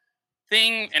basketball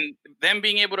thing and them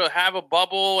being able to have a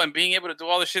bubble and being able to do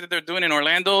all the shit that they're doing in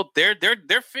Orlando, they're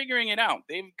figuring it out.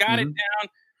 They've got it down.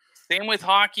 Same with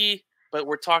hockey, but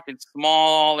we're talking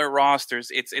smaller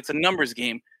rosters. It's a numbers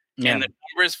game, and the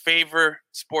numbers favor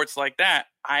sports like that.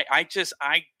 I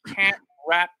can't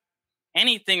wrap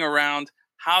anything around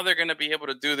how they're going to be able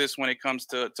to do this when it comes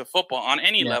to football on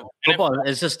any level. Football,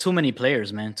 it's just too many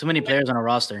players, man. Too many players on a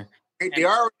roster. They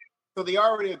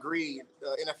already agreed.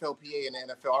 NFLPA and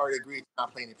the NFL already agreed to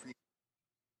not playing in pre.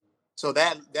 So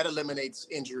that eliminates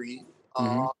injury,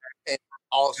 and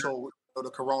also the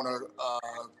corona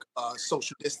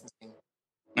social distancing.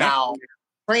 Now,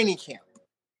 training camp.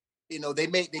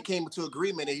 They came to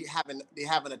agreement. They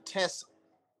having a test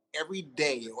every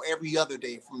day or every other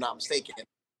day, if I'm not mistaken.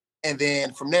 And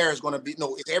then from there, it's going to be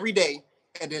it's every day.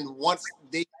 And then once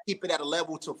they keep it at a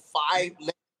level to 5%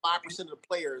 of the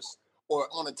players or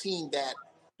on a team that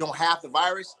don't have the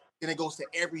virus, then it goes to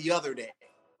every other day.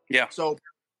 Yeah. So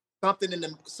something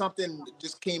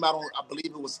just came out on, I believe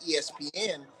it was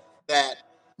ESPN, that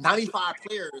 95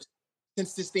 players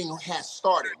since this thing has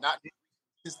started, not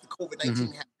since the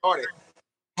COVID-19 has started,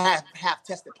 have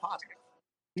tested positive.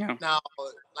 Yeah. Now,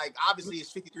 like obviously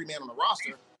it's 53 men on the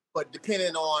roster, but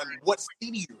depending on what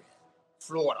city you're in,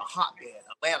 Florida hotbed,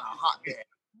 Atlanta hotbed,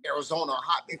 Arizona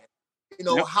hotbed,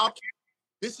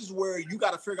 this is where you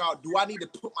got to figure out, do I need to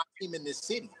put my team in this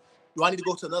city? Do I need to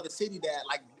go to another city that,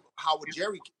 like how with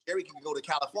Jerry can go to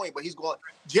California, but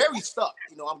Jerry's stuck.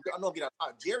 I know I'm getting out of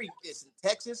time. Jerry is in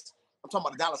Texas. I'm talking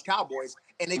about the Dallas Cowboys,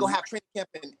 and they're going to have training camp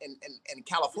in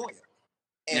California.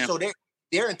 And so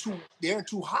they're in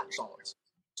two hot zones.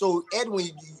 So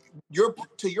Edwin,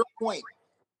 to your point,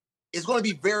 it's going to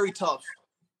be very tough,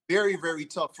 very, very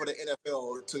tough for the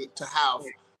NFL to have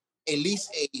at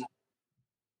least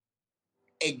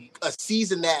a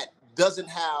season that doesn't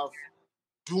have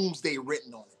doomsday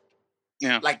written on it.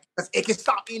 Yeah. Like it can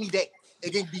stop any day.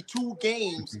 It can be 2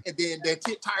 games and then the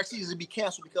entire season be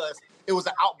canceled because it was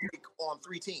an outbreak on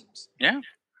 3 teams. Yeah.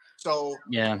 So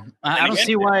I don't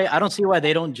see why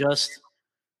they don't just.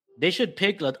 They should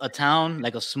pick a town,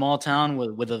 like a small town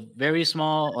with a very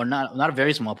small or not a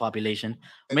very small population.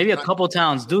 Maybe a couple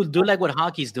towns. Do like what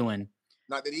hockey's doing.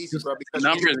 Not that easy, bro. Because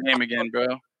numbers game again, bro.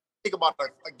 Think about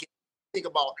a game. Think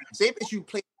about say if you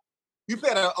play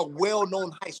at a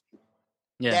well-known high school.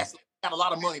 Yeah. That's got a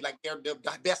lot of money, like they're the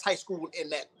best high school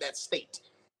in that state,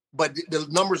 but the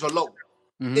numbers are low.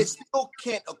 It still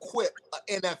can't equip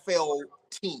an NFL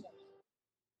team.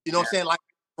 You know what I'm saying? Like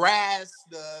grass,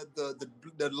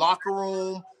 the locker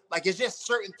room, like it's just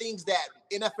certain things that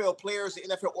NFL players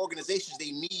and NFL organizations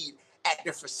they need at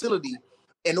their facility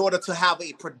in order to have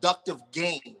a productive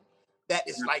game that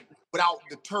is like without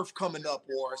the turf coming up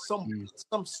or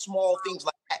some small things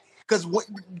like that. Because,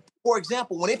 for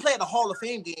example, when they play at the Hall of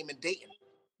Fame game in Dayton,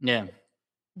 Yeah.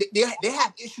 they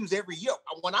have issues every year.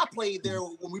 When I played there,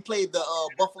 when we played the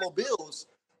Buffalo Bills,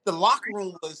 the locker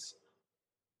room was,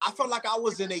 I felt like I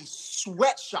was in a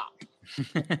sweatshop.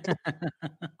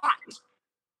 Hot.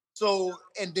 So,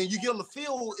 and then you get on the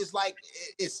field, it's like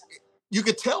you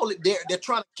could tell that they're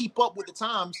trying to keep up with the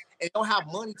times and don't have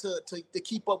money to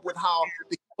keep up with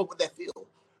that field.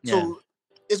 Yeah. So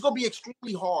it's going to be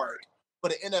extremely hard for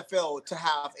the NFL to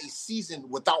have a season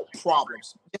without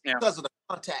problems because of the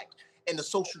contact and the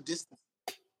social distance.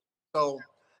 So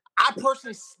I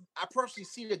personally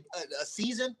see a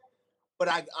season, but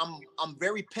I'm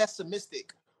very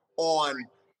pessimistic on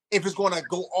if it's going to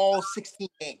go all 16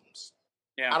 games.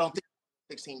 Yeah. I don't think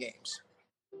 16 games.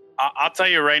 I'll tell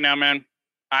you right now, man.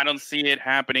 I don't see it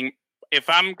happening. If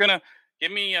I'm gonna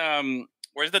give me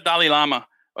where's the Dalai Lama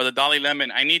or the Dalai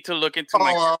Lemon? I need to look into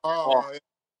my I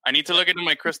need to look into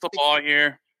my crystal ball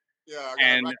here. Yeah,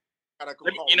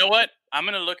 you know what? I'm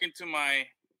gonna look into my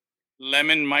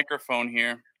lemon microphone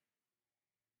here,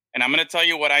 and I'm gonna tell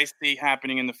you what I see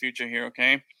happening in the future here.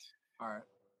 Okay. All right.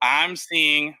 I'm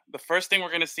seeing the first thing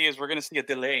we're gonna see is a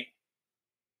delay.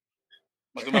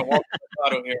 I'm gonna do my Walter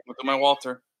here. I'm gonna do my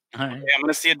Walter. All right. Okay, I'm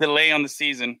gonna see a delay on the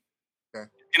season. Okay.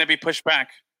 It's gonna be pushed back.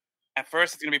 At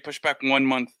first, it's gonna be pushed back 1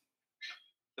 month.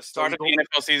 The start of the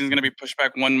NFL season is gonna be pushed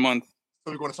back 1 month.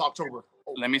 So we're going to October.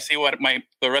 Oh. Let me see what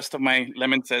the rest of my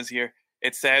lemon says here.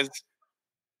 It says,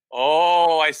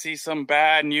 "Oh, I see some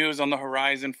bad news on the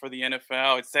horizon for the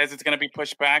NFL." It says it's gonna be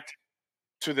pushed back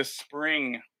to the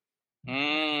spring.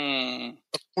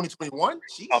 2021?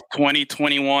 Of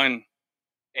 2021.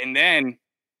 And then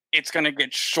it's going to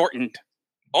get shortened.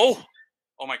 Oh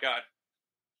my God.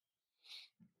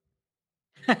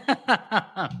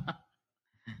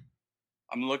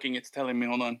 I'm looking. It's telling me.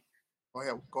 Hold on.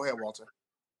 Go ahead, Walter.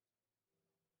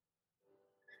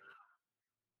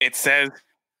 It says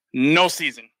no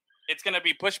season. It's going to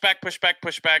be pushed back,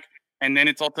 and then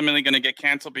it's ultimately going to get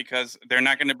canceled because they're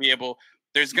not going to be able.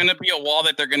 There's going to be a wall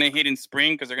that they're going to hit in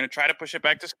spring because they're going to try to push it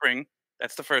back to spring.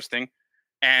 That's the first thing.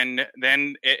 And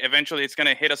then eventually it's going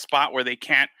to hit a spot where they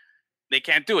can't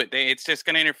do it. It's just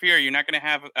going to interfere. You're not going to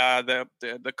have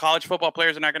the college football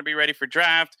players are not going to be ready for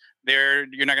draft. You're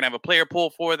not going to have a player pool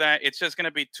for that. It's just going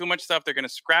to be too much stuff. They're going to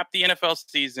scrap the NFL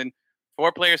season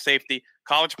for player safety.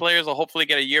 College players will hopefully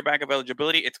get a year back of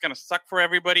eligibility. It's going to suck for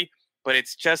everybody, but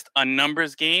it's just a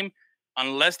numbers game.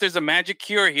 Unless there's a magic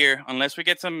cure here, unless we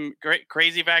get some great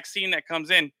crazy vaccine that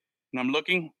comes in, and I'm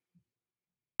looking,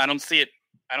 I don't see it.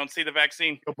 I don't see the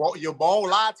vaccine. Your ball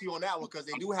lied to you on that one because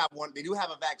they do have one. They do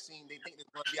have a vaccine. They think it's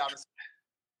going to be out.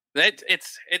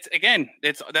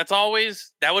 That's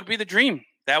always that would be the dream.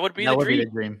 That would be the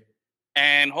dream.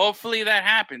 And hopefully that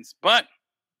happens. But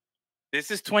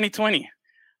this is 2020.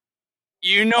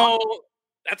 You know,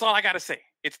 that's all I got to say.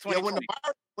 It's 2020.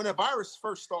 Yeah, when the virus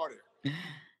first started,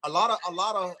 a lot of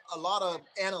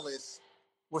analysts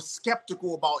were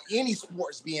skeptical about any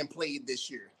sports being played this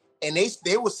year. And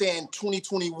they were saying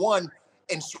 2021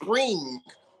 in spring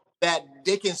that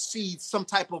they can see some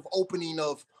type of opening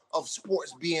of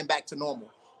sports being back to normal.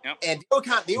 Yep. And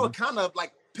they were kind of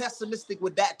like pessimistic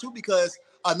with that too because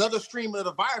another stream of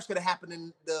the virus could have happened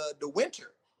in the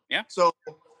winter. Yeah. So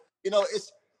we're going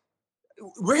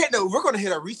to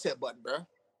hit a reset button, bro.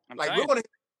 We're going to hit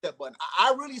a reset button.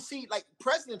 I really see like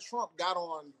President Trump got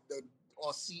on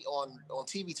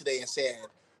TV today and said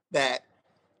that.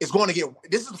 It's going to get.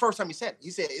 This is the first time he said it. He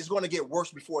said it's going to get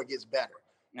worse before it gets better.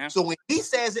 Yeah. So when he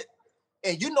says it,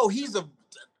 and you know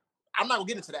I'm not gonna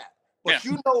get into that, but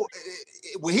you know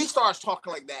when he starts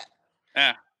talking like that,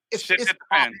 it's a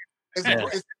problem. It's a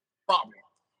problem.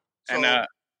 So, and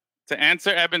to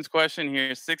answer Eben's question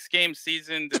here, 6-game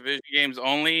season, division games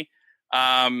only.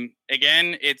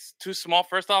 Again, it's too small.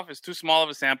 First off, it's too small of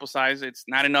a sample size. It's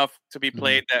not enough to be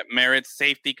played that merits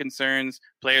safety concerns.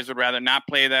 Players would rather not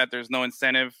play that. There's no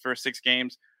incentive for 6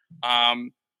 games.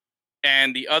 And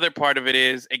the other part of it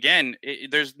is, again,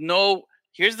 here's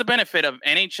the benefit of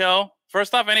NHL.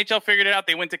 First off, NHL figured it out.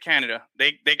 They went to Canada.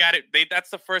 They got it. That's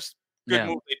the first good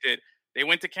move they did. They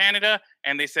went to Canada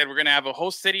and they said, we're going to have a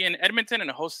host city in Edmonton and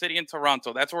a host city in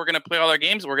Toronto. That's where we're going to play all our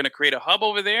games. We're going to create a hub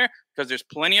over there because there's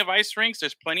plenty of ice rinks.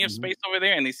 There's plenty of space over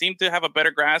there. And they seem to have a better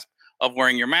grasp of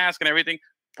wearing your mask and everything.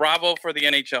 Bravo for the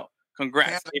NHL.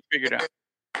 Congrats. They figured it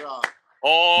out.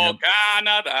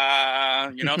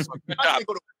 Canada. So good job.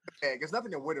 It's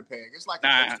nothing in Winnipeg. It's like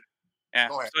Yeah,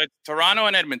 Go ahead. so it's Toronto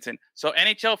and Edmonton. So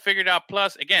NHL figured out.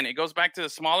 Plus, again, it goes back to the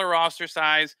smaller roster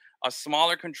size, a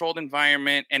smaller controlled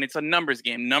environment, and it's a numbers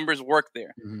game. Numbers work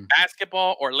there. Mhm.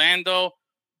 Basketball, Orlando,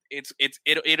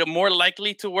 it'll more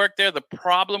likely to work there. The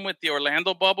problem with the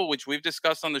Orlando bubble, which we've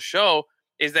discussed on the show,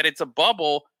 is that it's a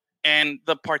bubble, and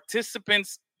the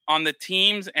participants on the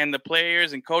teams and the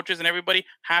players and coaches and everybody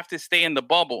have to stay in the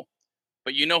bubble.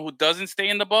 But you know who doesn't stay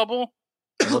in the bubble?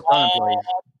 Hotel All employees.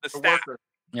 the The staff. worker.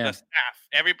 Yeah. The staff,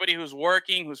 everybody who's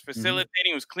working, who's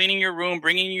facilitating, who's cleaning your room,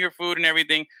 bringing you your food and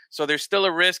everything. So there's still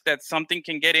a risk that something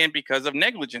can get in because of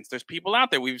negligence. There's people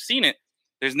out there. We've seen it.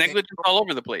 There's negligence all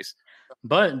over the place.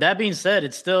 But that being said,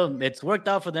 it's worked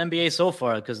out for the NBA so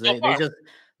far because they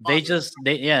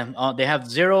have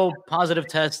 0 positive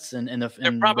tests in Their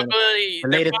the probability, the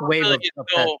latest wave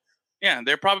of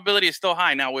their probability is still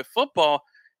high. Now with football,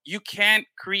 you can't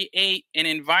create an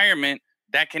environment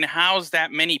that can house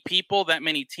that many people, that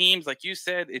many teams. Like you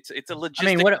said, it's a logistic. I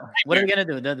mean, what are we gonna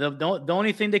do? The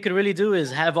only thing they could really do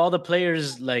is have all the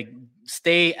players like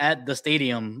stay at the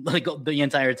stadium like the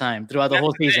entire time throughout the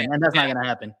whole season, and that's not gonna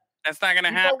happen. That's not gonna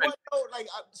You know happen. what, though? Like,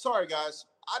 sorry guys,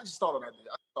 I just thought about this.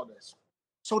 I thought this.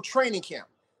 So training camp.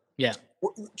 Yeah,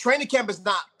 Training camp is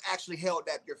not actually held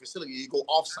at your facility. You go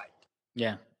offsite.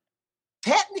 yeah.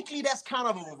 Technically, that's kind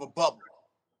of a bubble.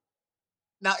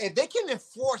 Now, if they can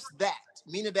enforce that,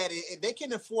 meaning that if they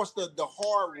can enforce the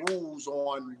hard rules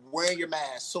on wearing your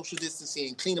mask, social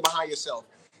distancing, cleaning behind yourself,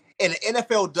 and the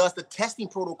NFL does the testing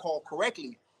protocol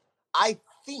correctly, I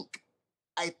think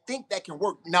that can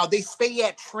work. Now, they stay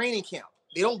at training camp.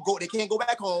 They can't go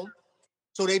back home.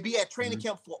 So they be at training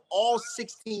camp for all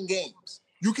 16 games.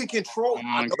 You can control. Oh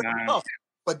I know my it's tough,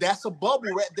 but that's a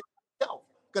bubble right there.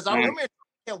 Because I remember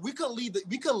we couldn't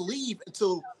leave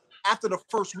until after the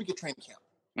first week of training camp.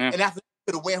 Yeah. And after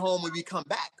we went home when we come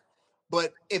back.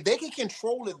 But if they can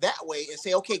control it that way and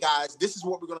say, okay, guys, this is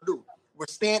what we're going to do. We're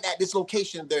staying at this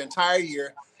location the entire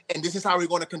year, and this is how we're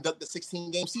going to conduct the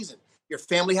 16-game season. Your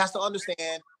family has to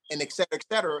understand, and et cetera, et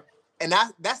cetera. And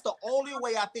that's the only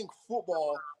way I think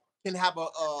football can have a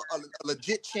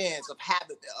legit chance of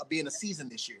being a season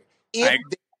this year. If they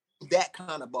do that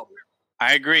kind of bubble.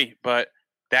 I agree, but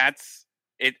that's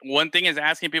it. One thing is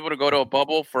asking people to go to a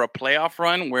bubble for a playoff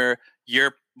run where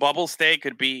your bubble stay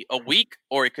could be a week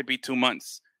or it could be 2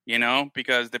 months,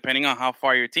 because depending on how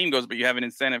far your team goes, but you have an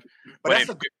incentive. But that's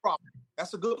a good problem.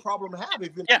 That's a good problem to have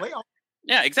if you're in the playoff.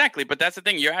 Yeah, exactly. But that's the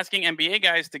thing. You're asking NBA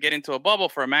guys to get into a bubble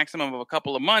for a maximum of a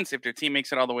couple of months if their team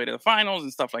makes it all the way to the finals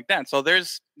and stuff like that. So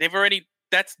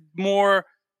that's more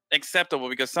acceptable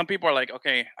because some people are like,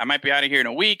 okay, I might be out of here in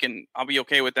a week and I'll be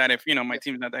okay with that if, my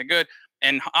team's not that good.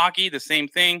 And hockey, the same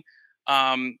thing.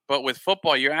 But with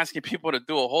football, you're asking people to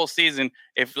do a whole season.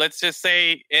 If let's just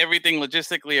say everything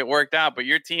logistically it worked out, but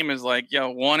your team is like,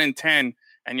 1-10,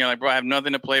 and you're like, bro, I have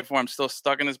nothing to play for. I'm still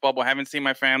stuck in this bubble. I haven't seen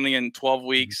my family in 12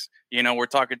 weeks. We're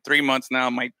talking 3 months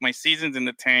now. My season's in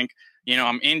the tank.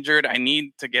 I'm injured. I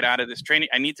need to get out of this training.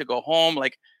 I need to go home.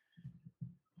 Like,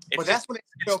 but that's when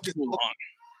it's too long.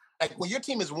 Like when your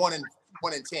team is 1-10,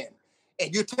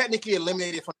 and you're technically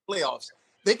eliminated from the playoffs,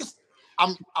 they can.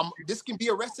 This can be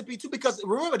a recipe too, because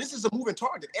remember, this is a moving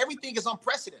target. Everything is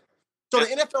unprecedented. So the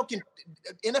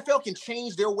NFL can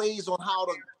change their ways on how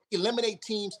to eliminate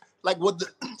teams, like what the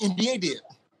NBA did.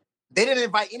 They didn't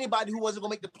invite anybody who wasn't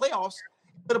going to make the playoffs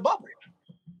to the bubble.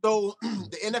 So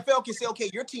the NFL can say, okay,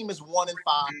 your team is 1-5.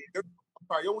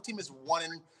 Your team is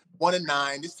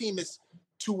 1-9. This team is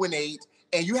 2-8,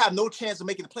 and you have no chance of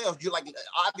making the playoffs. You're like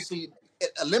obviously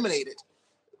eliminated.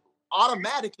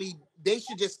 Automatically, they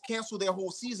should just cancel their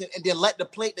whole season and then let the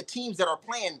teams that are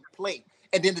playing play.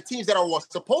 And then the teams that are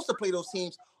supposed to play those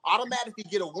teams automatically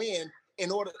get a win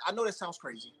in order. I know that sounds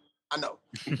crazy. I know.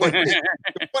 But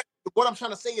what I'm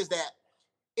trying to say is that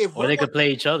or they could play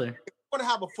each other. If we're going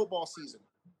to have a football season,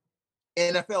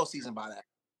 NFL season by that,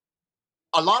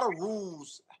 a lot of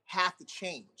rules have to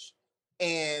change.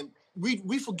 And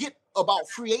we forget about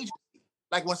free agency.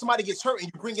 Like when somebody gets hurt and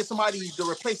you bring in somebody to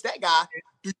replace that guy,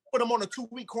 do you put him on a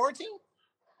 2-week quarantine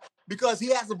because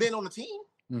he hasn't been on the team?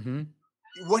 Mm-hmm.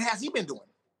 What has he been doing?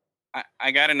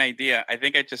 I got an idea. I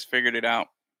think I just figured it out.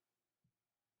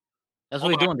 That's what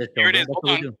we do on this show. Here it is. That's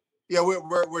what we do. Yeah,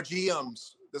 we're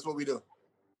GMs. That's what we do.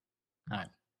 All right.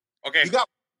 Okay.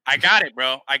 I got it,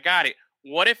 bro. I got it.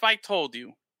 What if I told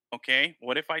you, okay?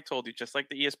 What if I told you, just like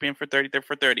the ESPN for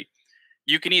 30,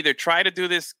 you can either try to do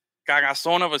this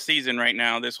cagazón of a season right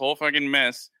now, this whole fucking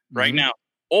mess right now,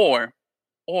 or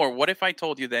what if I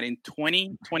told you that in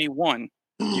 2021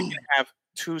 you can have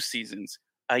 2 seasons,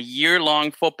 a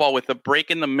year-long football with a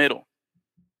break in the middle,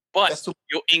 but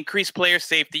you'll increase player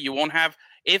safety. You won't have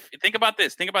think about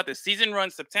this. Season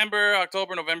runs September,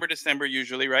 October, November, December,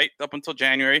 usually, right? Up until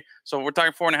January. So we're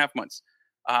talking 4.5 months.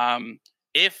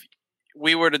 If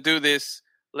we were to do this,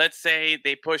 let's say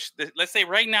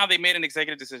right now they made an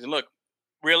executive decision. Look,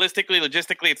 realistically,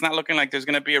 logistically, it's not looking like there's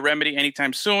going to be a remedy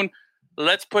anytime soon.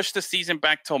 Let's push the season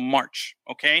back till March,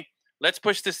 okay? Let's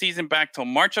push the season back till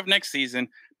March of next season.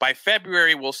 By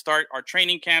February, we'll start our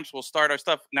training camps. We'll start our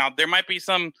stuff. Now, there might be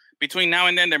some, between now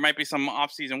and then, there might be some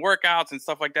off-season workouts and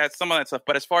stuff like that, some of that stuff.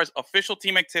 But as far as official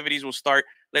team activities will start,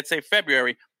 let's say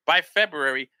February. By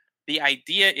February, the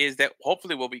idea is that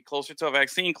hopefully we'll be closer to a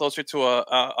vaccine, closer to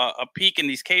a peak in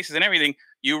these cases and everything.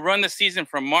 You run the season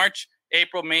from March,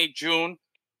 April, May, June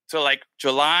to like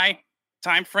July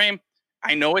timeframe.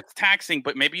 I know it's taxing,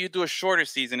 but maybe you do a shorter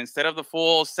season instead of the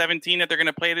full 17 that they're going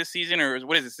to play this season. Or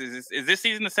what is this? Is this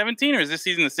season the 17 or is this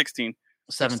season the 16?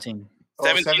 17.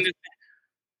 17.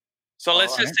 So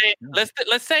let's just say,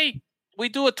 let's say we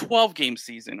do a 12-game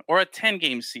season or a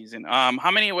 10-game season. How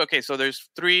many? Okay, so there's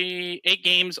 8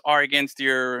 games are against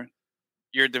your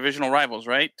divisional rivals,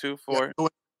 right? 2, 4,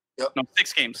 Yep. no,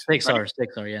 6 games. 6 right? hours,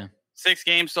 yeah. 6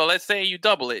 games. So let's say you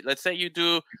double it. Let's say you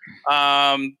do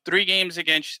 3 games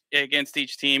against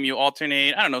each team. You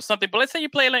alternate. I don't know, something. But let's say you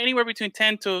play like anywhere between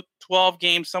 10 to 12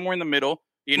 games, somewhere in the middle.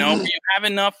 You know, you have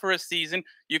enough for a season.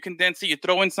 You condense it. You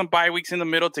throw in some bye weeks in the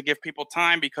middle to give people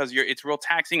time because it's real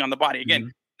taxing on the body.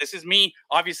 Again, this is me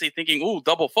obviously thinking, ooh,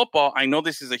 double football. I know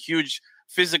this is a huge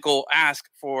physical ask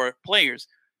for players.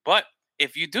 But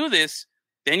if you do this,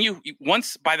 then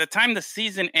once by the time the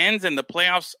season ends and the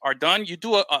playoffs are done, you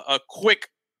do a quick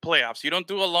playoffs. You don't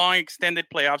do a long extended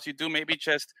playoffs. You do maybe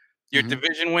just your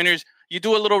division winners. You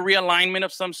do a little realignment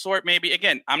of some sort. Maybe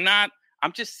again,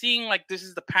 I'm just seeing like this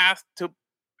is the path to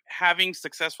having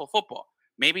successful football.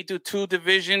 Maybe do 2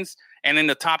 divisions and then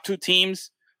the top 2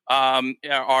 teams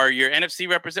are your NFC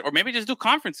represent, or maybe just do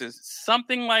conferences,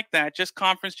 something like that. Just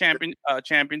conference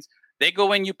champions. They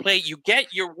go in, you play, you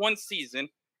get your 1 season.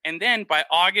 And then by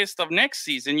August of next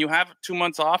season, you have 2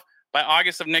 months off. By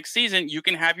August of next season, you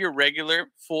can have your regular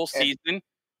full season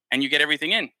and you get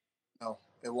everything in. No,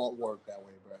 it won't work that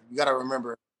way, bro. You got to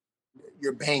remember,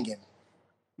 you're banging.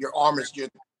 You're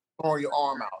throwing your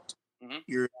arm out.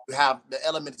 You have the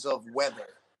elements of weather.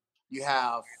 You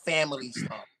have family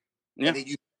stuff. Yeah. And then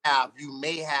you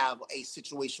may have a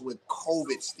situation with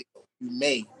COVID still. You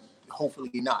may, hopefully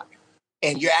not.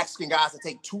 And you're asking guys to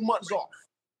take 2 months off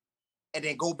and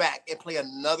then go back and play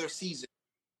another season.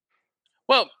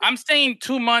 Well, I'm saying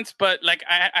 2 months, but like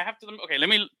I have to. Okay, let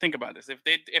me think about this.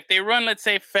 If they run, let's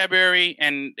say February,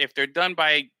 and if they're done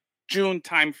by June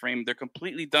timeframe, they're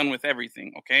completely done with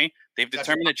everything. Okay, they've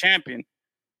determined a champion.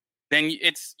 Then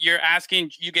you're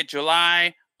asking. You get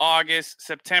July, August,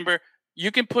 September. You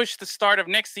can push the start of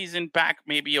next season back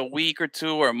maybe a week or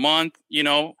 2 or a month. You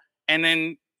know, and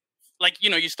then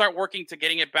you start working to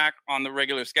getting it back on the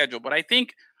regular schedule. But I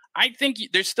think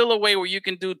there's still a way where you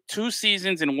can do 2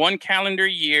 seasons in 1 calendar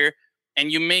year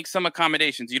and you make some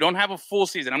accommodations. You don't have a full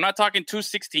season. I'm not talking 2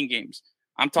 16 games.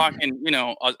 I'm talking,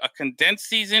 a condensed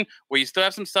season where you still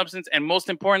have some substance and most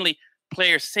importantly,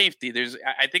 player safety.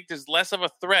 I think there's less of a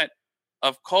threat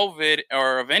of COVID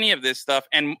or of any of this stuff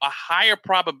and a higher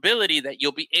probability that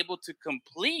you'll be able to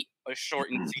complete a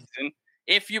shortened season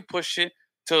if you push it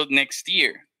till next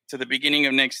year, to the beginning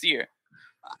of next year.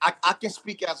 I can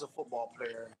speak as a football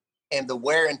player, and the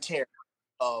wear and tear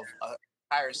of an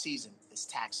entire season is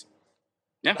taxing.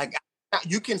 Yeah. Like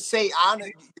you can say, your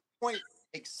point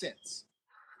makes sense.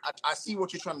 I see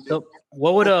what you're trying to do. So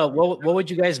what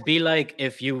would you guys be like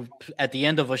if you at the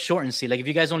end of a shortened season, like if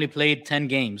you guys only played 10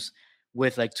 games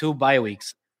with like 2 bye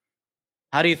weeks?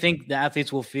 How do you think the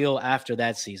athletes will feel after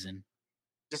that season?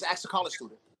 Just ask a college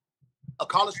student. A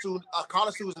college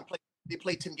student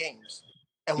play 10 games,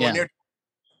 and when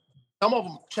some of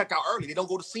them check out early. They don't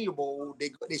go to Senior Bowl.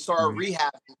 They start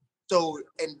rehabbing. So,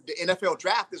 and the NFL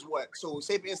draft is what? So,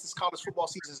 say for instance, college football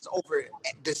season is over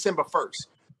December 1st.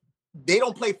 They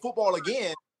don't play football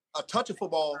again, a touch of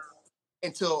football,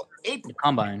 until April.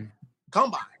 Combine.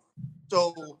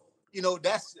 So,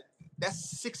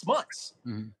 that's 6 months.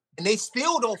 And they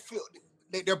still don't feel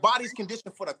their body's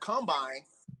conditioned for the combine,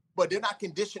 but they're not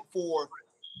conditioned for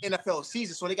NFL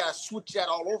season. So they got to switch that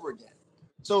all over again.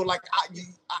 So, like,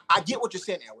 I get what you're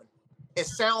saying, Edwin. It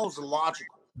sounds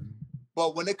logical.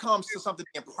 But when it comes to something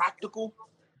impractical,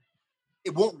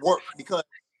 it won't work because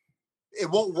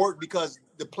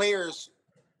the players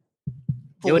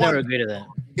They would never agree to that.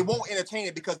 They won't entertain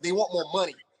it because they want more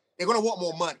money. They're going to want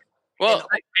more money. Well,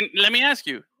 and let me ask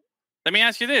you, Let me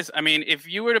ask you this. I mean, if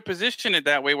you were to position it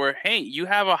that way where, hey, you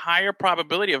have a higher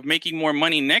probability of making more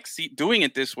money doing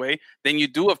it this way than you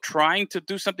do of trying to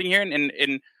do something here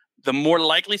in the more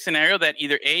likely scenario that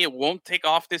either A, it won't take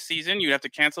off this season, you have to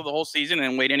cancel the whole season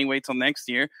and wait anyway till next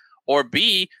year, or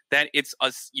B, that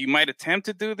you might attempt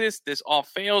to do this all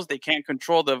fails, they can't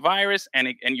control the virus,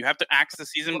 and you have to axe the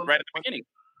season right at the beginning.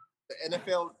 The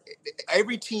NFL,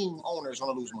 every team owner is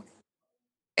going to lose money.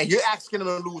 And you're asking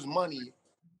them to lose money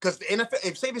because the NFL,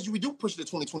 if say as we do push it to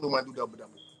 2021 and do double,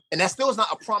 and that still is not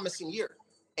a promising year,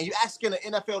 and you're asking the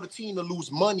NFL, the team, to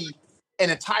lose money an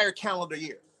entire calendar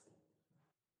year,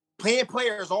 paying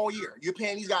players all year, you're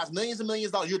paying these guys millions and millions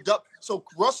of dollars. You're so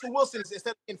Russell Wilson is,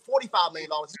 instead of getting $45 million,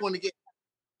 he's going to get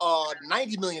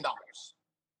 $90 million,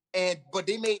 but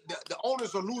they made the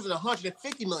owners are losing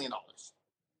 $150 million.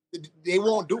 They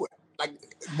won't do it. Like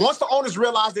once the owners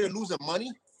realize they're losing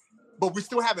money, but we're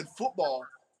still having football,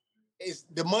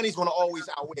 the money's going to always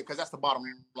outweigh it because that's the bottom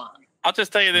line. I'll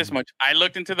just tell you this much. I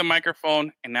looked into the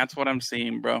microphone, and that's what I'm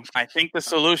seeing, bro. I think the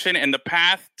solution and the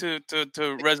path to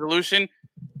resolution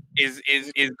is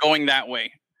going that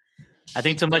way. I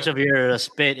think too much of your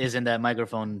spit is in that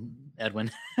microphone, Edwin.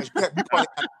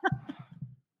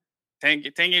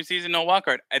 10-game season, no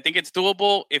wildcard. I think it's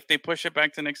doable if they push it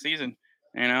back to next season.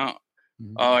 You know.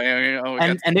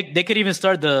 And they could even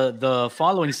start the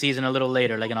following season a little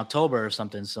later, like in October or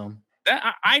something. So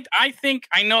I think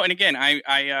I know. And again,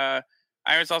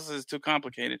 Iris also is too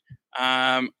complicated.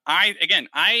 I'm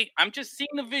just seeing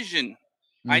the vision.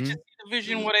 I just see the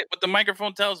vision what the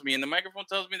microphone tells me, and the microphone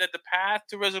tells me that the path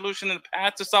to resolution and the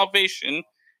path to salvation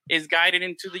is guided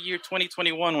into the year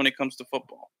 2021 when it comes to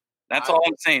football. That's all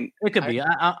I'm saying. It could be.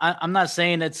 I'm not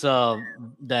saying it's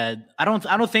that I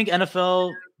don't think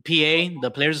NFL PA,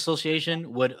 the Players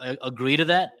Association, would agree to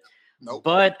that. Nope.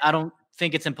 But I don't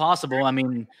think it's impossible. I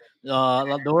mean, there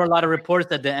were a lot of reports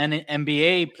that the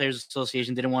NBA Players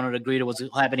Association didn't want to agree to what's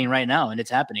happening right now, and it's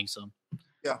happening. So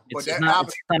yeah, it's not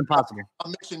impossible. I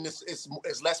mentioned this is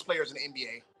less players in the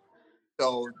NBA,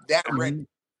 so that an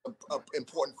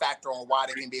important factor on why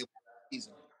the NBA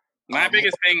season. My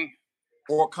biggest thing.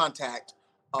 More contact,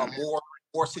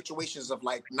 more situations of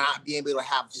like not being able to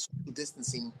have social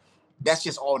distancing. That's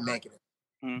just all negative.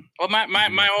 Well,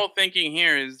 my whole thinking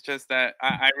here is just that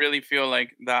I really feel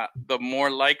like that the more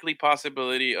likely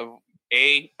possibility of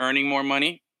earning more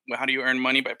money. How do you earn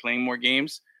money? By playing more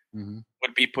games.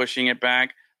 Would be pushing it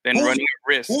back than running a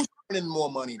risk. Who's earning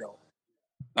more money though?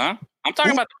 Huh? I'm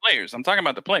talking about the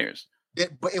players. Yeah,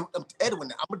 but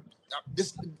Edwin,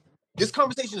 this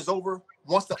conversation is over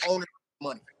once the owner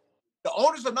money. The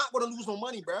owners are not going to lose no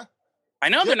money, bro. I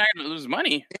know they're not going to lose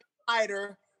money.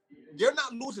 They're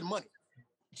not losing money.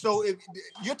 So if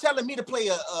you're telling me to play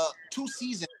a 2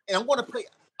 season and I'm going to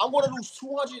lose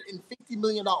 $250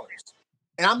 million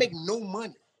and I make no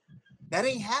money. That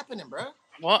ain't happening, bro.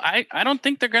 Well, I don't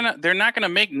think they're not gonna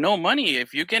make no money.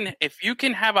 If you can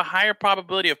have a higher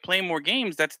probability of playing more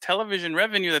games, that's television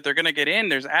revenue that they're gonna get in.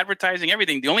 There's advertising,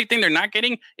 everything. The only thing they're not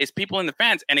getting is people in the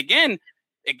fans. And again,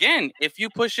 if you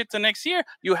push it to next year,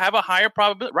 you have a higher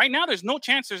probability. Right now, there's no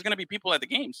chance there's gonna be people at the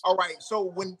games. All right.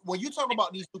 So when you talk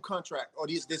about these new contracts or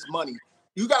this money,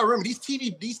 you gotta remember these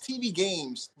TV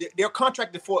games, they're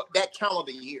contracted for that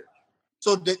calendar year.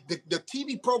 So the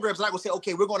TV programs are not going to say,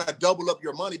 okay, we're going to double up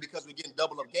your money because we're getting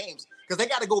double up games, because they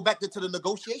got to go back to the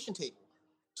negotiation table.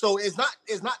 So it's not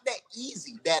that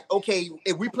easy that, okay,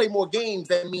 if we play more games,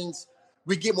 that means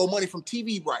we get more money from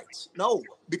TV rights. No,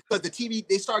 because the TV,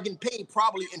 they start getting paid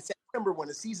probably in September when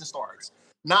the season starts,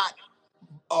 not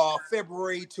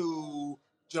February to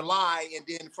July, and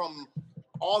then from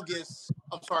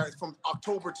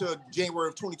October to January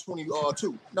of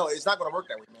 2022. No, it's not going to work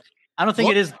that way, man. I don't think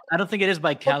it is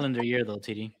by calendar year though,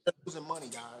 TD. They're losing money,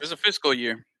 guys. There's a fiscal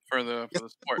year for the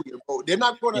sport. They're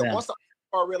not going to once they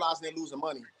start realizing they're losing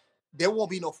money, there won't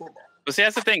be no football. But see,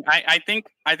 that's the thing. I think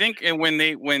when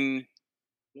this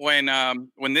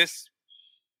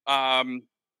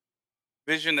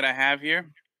vision that I have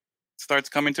here starts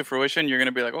coming to fruition, you're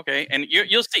gonna be like, okay, and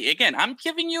you'll see. Again, I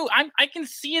can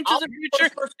see into the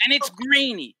future, and it's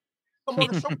grainy.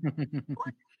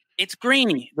 It's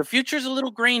grainy. The future's a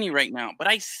little grainy right now, but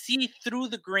I see through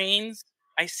the grains.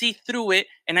 I see through it,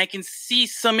 and I can see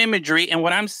some imagery. And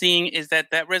what I'm seeing is that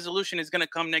resolution is going to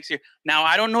come next year. Now,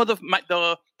 I don't know the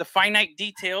finite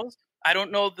details. I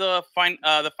don't know the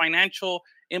financial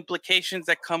implications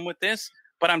that come with this.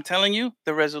 But I'm telling you,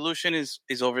 the resolution is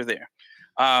over there.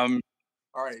 All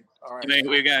right.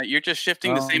 You're just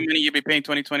shifting the same money you'd be paying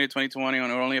 2020 to 2020,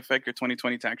 and it'll only affect your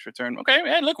 2020 tax return. Okay,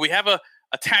 hey, look, we have a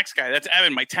tax guy. That's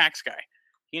Evan, my tax guy.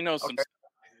 He knows some stuff.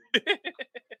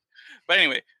 But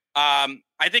anyway,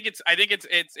 I think it's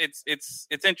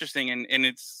interesting,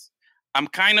 and I'm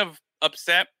kind of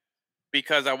upset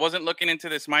because I wasn't looking into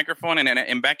this microphone,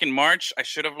 and back in March I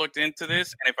should have looked into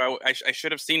this, and if I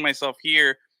should have seen myself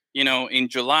here, in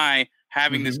July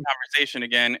having this conversation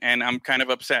again, and I'm kind of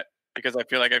upset because I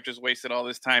feel like I've just wasted all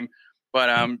this time. But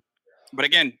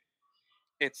again,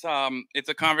 it's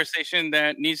a conversation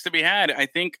that needs to be had. I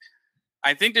think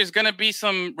there's going to be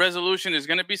some resolution. There's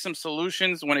going to be some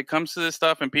solutions when it comes to this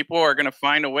stuff, and people are going to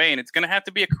find a way, and it's going to have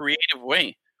to be a creative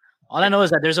way. All I know is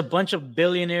that there's a bunch of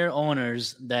billionaire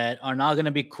owners that are not going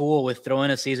to be cool with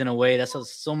throwing a season away. That's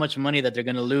so much money that they're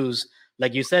going to lose.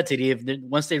 Like you said, TD,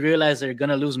 once they realize they're going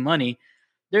to lose money,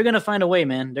 they're going to find a way,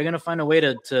 man. They're going to find a way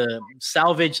to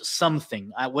salvage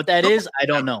something. What that is, I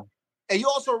don't know. And you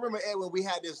also remember, Ed, when we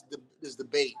had this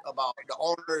debate about the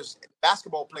owners, the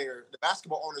basketball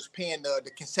owners paying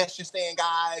the concession stand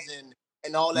guys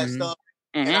and all that stuff.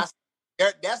 And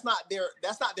that's not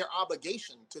their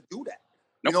obligation to do that.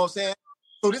 You know what I'm saying?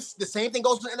 So the same thing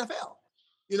goes to the NFL.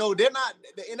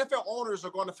 The NFL owners are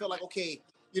going to feel like, okay,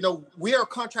 we are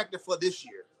contracted for this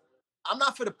year. I'm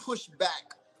not going to push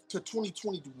back to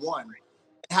 2021 and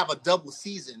have a double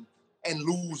season and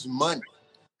lose money.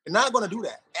 You're not going to do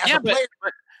that. As a player,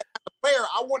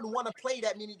 I wouldn't want to play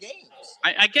that many games.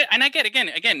 I get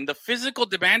again, the physical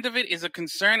demand of it is a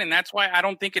concern, and that's why I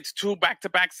don't think it's 2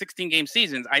 back-to-back 16-game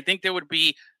seasons. I think there would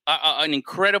be an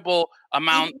incredible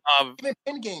amount of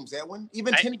 10 games, Edwin.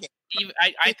 Even 10 games.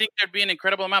 I think there'd be an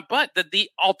incredible amount, but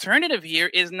the alternative here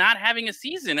is not having a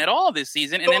season at all this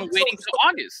season and then waiting till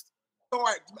August. So, all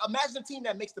right, imagine a team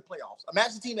that makes the playoffs.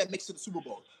 Imagine a team that makes it to the Super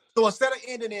Bowl. So instead of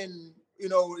ending in,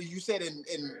 you said in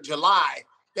July,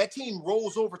 that team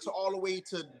rolls over to all the way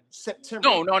to September.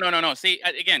 No. See,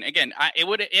 again,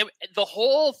 the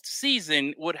whole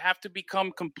season would have to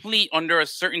become complete under a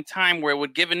certain time where it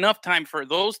would give enough time for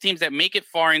those teams that make it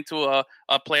far into a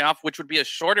playoff, which would be a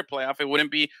shorter playoff. It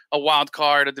wouldn't be a wild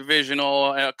card, a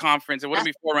divisional, a conference. It wouldn't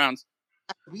be 4 rounds.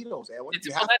 That's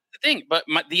the thing. But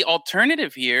the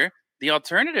alternative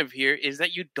here is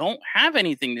that you don't have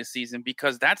anything this season,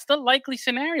 because that's the likely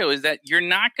scenario, is that you're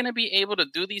not going to be able to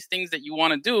do these things that you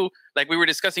want to do, like we were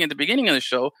discussing at the beginning of the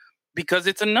show, because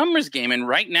it's a numbers game. And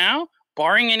right now,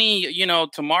 barring any,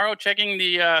 tomorrow checking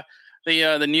the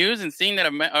news and seeing that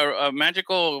a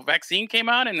magical vaccine came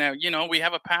out and that, we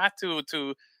have a path to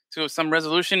some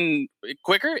resolution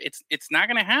quicker, it's not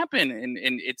going to happen.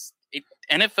 And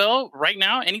NFL right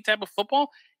now, any type of football,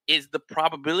 is the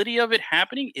probability of it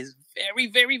happening is very,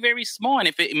 very, very small. And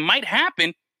if it might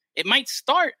happen, it might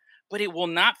start, but it will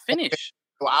not finish.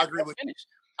 Well, I agree with finish.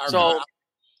 So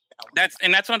that's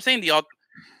what I'm saying. The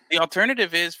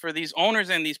alternative is for these owners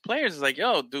and these players is like,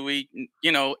 yo, do we,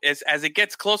 as it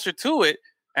gets closer to it,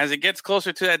 as it gets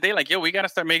closer to that day, like, yo, we got to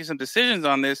start making some decisions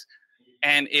on this.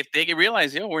 And if they can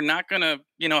realize, yo, we're not going to,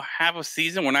 have a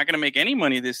season, we're not going to make any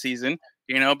money this season,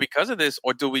 because of this,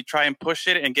 or do we try and push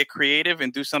it and get creative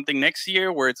and do something next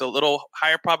year where it's a little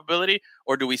higher probability,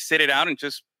 or do we sit it out and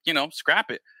just,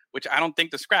 scrap it, which I don't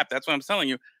think to scrap. That's what I'm telling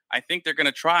you. I think they're going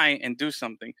to try and do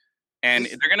something, and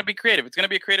they're going to be creative. It's going to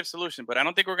be a creative solution, but I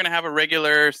don't think we're going to have a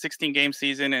regular 16-game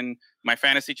season and my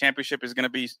fantasy championship is going to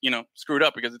be, screwed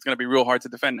up, because it's going to be real hard to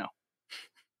defend now.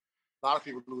 A lot of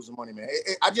people losing money, man.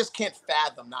 I just can't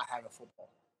fathom not having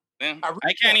football. Yeah,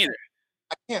 I can't either.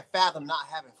 I can't fathom not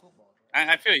having football.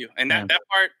 I feel you. And that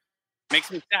part makes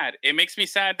me sad. It makes me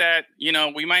sad that,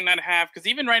 we might not have, because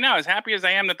even right now, as happy as I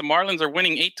am that the Marlins are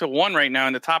winning 8-1 right now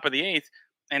in the top of the 8th,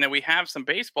 and that we have some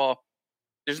baseball,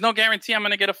 there's no guarantee I'm going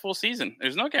to get a full season.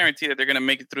 There's no guarantee that they're going to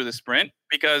make it through the sprint,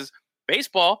 because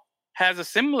baseball has a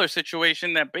similar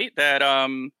situation that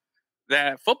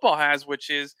football has,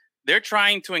 which is they're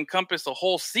trying to encompass a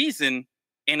whole season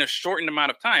in a shortened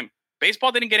amount of time.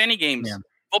 Baseball didn't get any games. Yeah.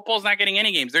 Football's not getting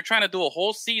any games. They're trying to do a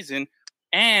whole season.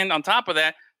 And on top of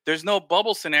that, there's no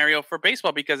bubble scenario for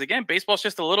baseball, because, again, baseball's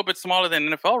just a little bit smaller than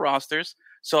NFL rosters.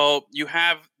 So you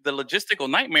have the logistical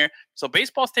nightmare. So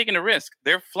baseball's taking a risk.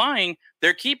 They're flying.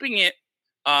 They're keeping it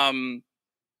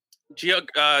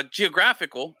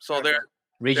geographical. So they're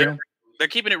regional. They're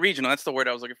keeping it regional. That's the word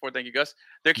I was looking for. Thank you, Gus.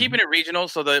 They're keeping it regional.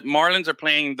 So the Marlins are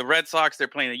playing the Red Sox. They're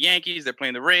playing the Yankees. They're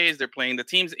playing the Rays. They're playing the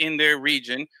teams in their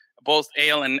region, both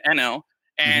AL and NL.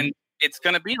 And it's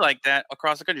going to be like that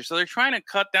across the country. So they're trying to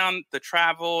cut down the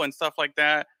travel and stuff like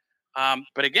that.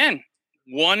 But again,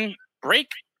 one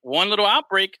little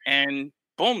outbreak, and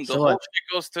boom, the whole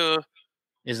shit goes to.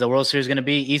 Is the World Series going to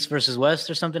be East versus West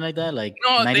or something like that? Like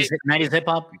 90s hip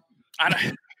hop?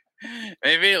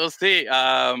 Maybe we'll see.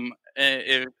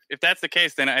 If that's the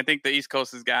case, then I think the East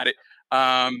Coast has got it.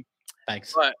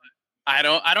 Thanks. I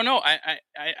don't know.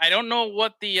 I don't know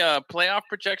what the playoff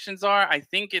projections are. I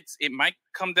think it might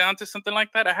come down to something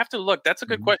like that. I have to look. That's a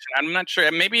good question. I'm not sure.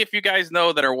 Maybe if you guys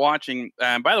know that are watching.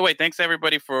 By the way, thanks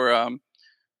everybody for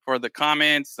the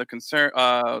comments, the concern,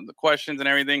 the questions, and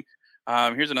everything.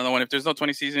 Here's another one. If there's no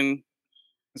 20 season,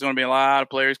 there's going to be a lot of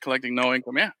players collecting no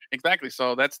income. Yeah, exactly.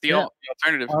 So that's the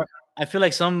alternative. I feel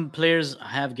like some players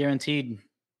have guaranteed.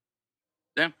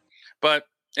 Yeah, but.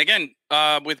 Again,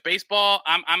 with baseball,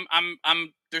 I'm.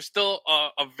 There's still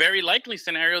a very likely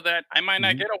scenario that I might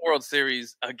not get a World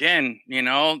Series again.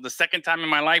 The second time in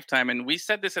my lifetime, and we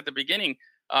said this at the beginning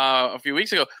a few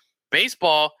weeks ago.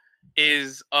 Baseball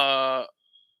is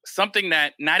something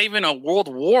that not even a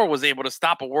World War was able to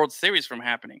stop a World Series from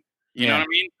happening. You know what I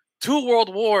mean? 2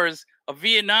 World Wars, a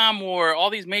Vietnam War, all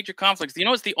these major conflicts.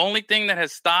 It's the only thing that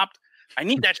has stopped. I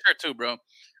need that shirt too, bro.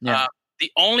 Yeah.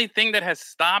 The only thing that has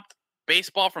stopped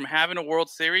baseball from having a World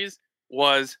Series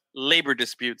was labor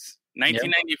disputes.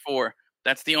 1994. Yep.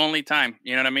 That's the only time.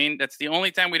 You know what I mean? That's the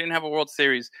only time we didn't have a World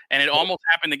Series, and it almost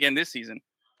happened again this season.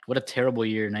 What a terrible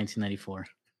year, 1994.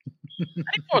 94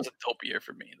 was a dope year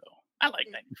for me, though. I like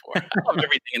 94. I loved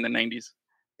everything in the 90s.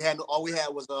 Yeah, all we had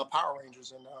was Power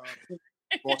Rangers and.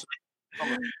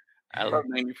 I love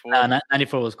 94.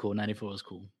 94 was cool. 94 was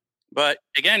cool. But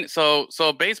again, so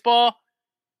baseball,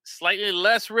 slightly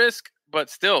less risk, but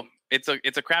still. It's a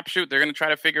crapshoot. They're going to try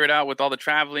to figure it out with all the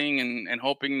traveling and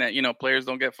hoping that, players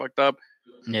don't get fucked up.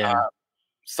 Yeah.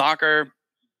 Soccer,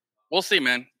 we'll see,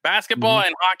 man. Basketball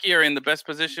and hockey are in the best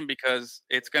position because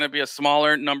it's going to be a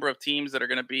smaller number of teams that they're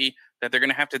going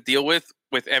to have to deal with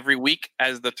every week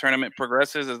as the tournament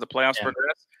progresses, as the playoffs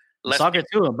progress. Soccer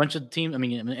too. A bunch of teams. I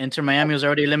mean, Inter Miami was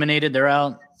already eliminated. They're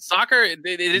out. Soccer, it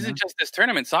isn't just this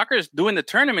tournament. Soccer is doing the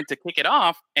tournament to kick it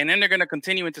off, and then they're going to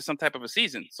continue into some type of a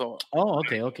season. So,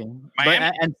 okay.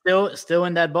 And still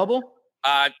in that bubble.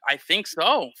 I think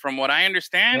so, from what I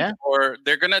understand. Or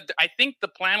they're gonna. I think the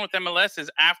plan with MLS is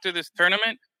after this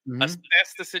tournament, assess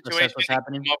the situation, assess what's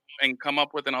happening, and come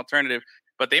up with an alternative.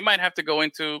 But they might have to go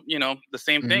into the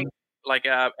same thing like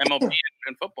MLB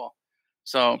and football.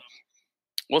 So.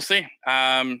 We'll see.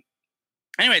 Anyway,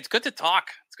 it's good to talk.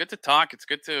 It's good to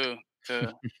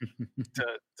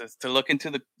look into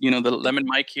the the lemon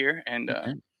mic here, and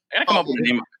I gotta come up with a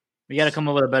name. We gotta come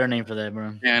up with a better name for that,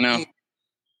 bro. Yeah, I know.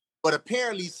 But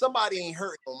apparently, somebody ain't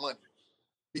hurting no money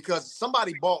because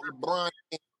somebody bought LeBron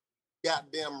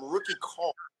goddamn rookie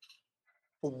card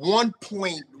for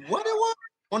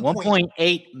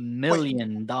 $1.8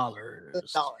 million.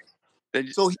 So.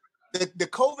 The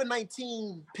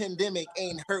COVID-19 pandemic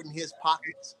ain't hurting his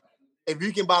pockets. If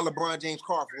you can buy LeBron James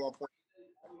card for 1 point,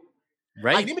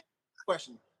 right? Let me ask you a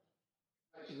question: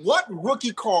 what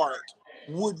rookie card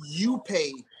would you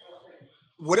pay?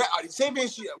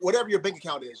 Whatever your bank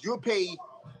account is, you'll pay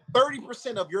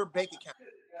 30% of your bank account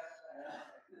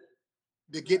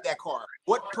to get that card.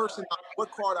 What card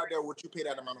out there would you pay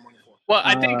that amount of money for? Well,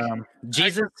 I think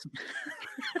Jesus.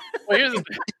 Well, here's the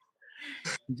thing.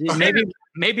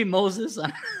 Maybe Moses.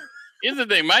 Here's the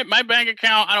thing. My bank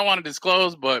account, I don't want to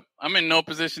disclose, but I'm in no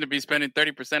position to be spending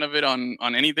 30% of it on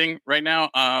anything right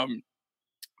now.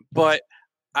 But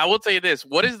I will tell you this.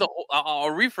 What is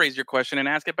I'll rephrase your question and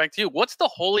ask it back to you. What's the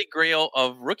holy grail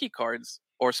of rookie cards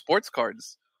or sports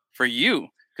cards for you?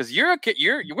 Because you're a kid.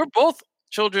 We're both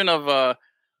children of the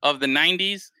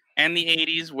 90s and the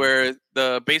 80s where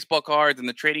the baseball cards and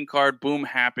the trading card boom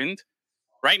happened.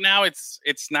 Right now, it's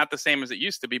not the same as it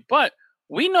used to be, but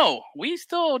we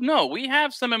still know, we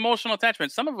have some emotional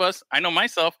attachment. Some of us, I know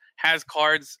myself, has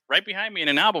cards right behind me in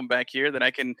an album back here that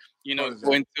I can,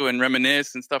 go into and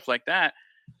reminisce and stuff like that.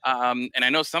 And I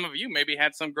know some of you maybe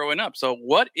had some growing up. So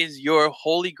what is your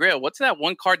holy grail? What's that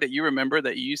one card that you remember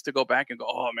that you used to go back and go,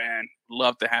 oh man,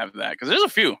 love to have that? Because there's a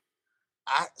few.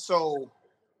 So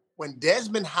when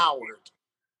Desmond Howard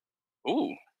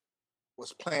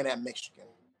was playing at Michigan,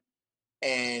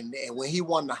 and when he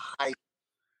won the Heisman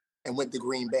and went to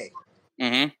Green Bay,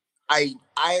 I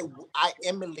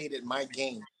emulated my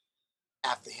game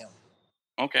after him.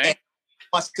 Okay. And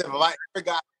must have I ever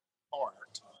got hard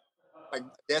like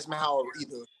Desmond Howard,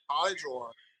 either college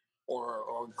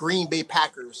or Green Bay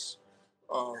Packers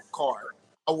card,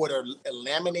 I would have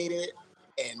laminated it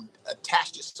and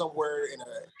attached it somewhere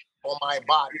on my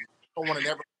body. I want to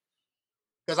never.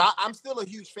 Because I'm still a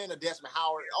huge fan of Desmond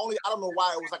Howard. I don't know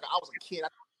why it was like I was a kid. I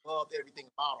loved everything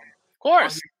about him. Of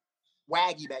course.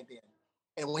 Waggy back then.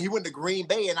 And when he went to Green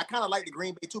Bay, and I kind of liked the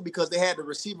Green Bay too because they had the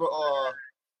receiver.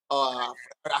 I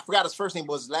forgot his first name,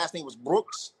 but his last name was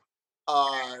Brooks.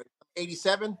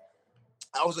 87.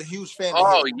 I was a huge fan.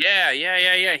 Oh yeah.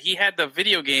 He had the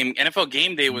video game. NFL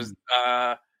Game Day was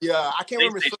Yeah, I can't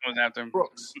remember his PlayStation was after him.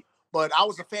 Brooks, but I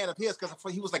was a fan of his because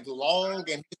he was like long and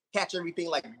he could catch everything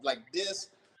like this.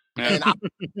 Yeah. And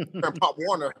I Pop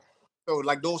Warner. So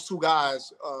like those two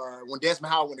guys, when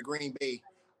Desmond Howard went to Green Bay,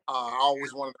 I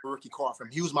always wanted a rookie card from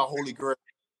him. He was my holy grail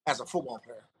as a football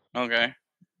player. Okay.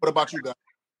 What about you guys?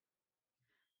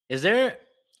 Is there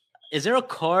a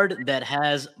card that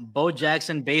has Bo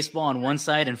Jackson baseball on one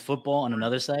side and football on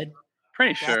another side?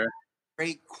 Pretty sure.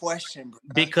 Great question, bro.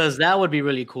 Because that would be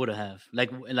really cool to have.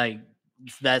 Like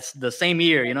that's the same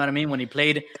year, you know what I mean? When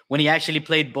he actually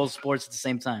played both sports at the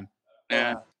same time.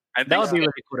 Yeah. I think That would so. be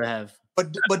really cool to have.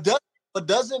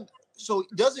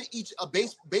 Doesn't each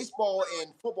baseball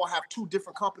and football have two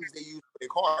different companies they use for their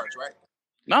cards, right?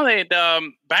 No, they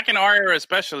back in our era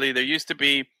especially, there used to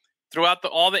be throughout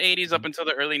all the 80s up until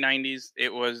the early 90s,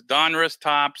 it was Donruss,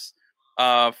 Topps,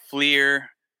 Fleer,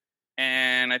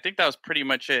 and I think that was pretty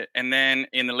much it. And then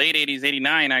in the late 80s,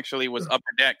 89 actually was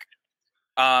Upper Deck.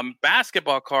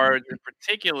 Basketball cards in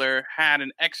particular had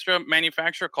an extra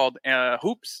manufacturer called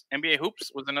Hoops. NBA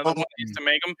Hoops was another one that used to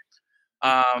make them.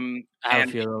 I have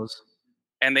a few of those.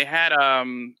 And they had a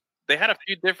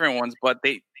few different ones, but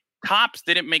Topps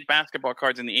didn't make basketball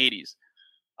cards in the 80s.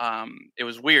 It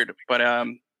was weird, but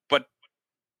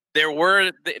there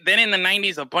were then in the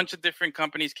 90s a bunch of different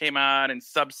companies came out and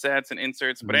subsets and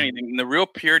inserts, but anything in the real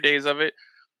pure days of it,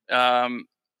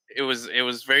 it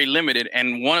was very limited.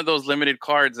 And one of those limited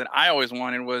cards that I always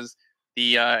wanted was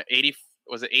the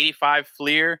 85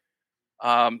 Fleer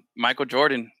Michael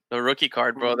Jordan, the rookie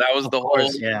card, bro. That was the whole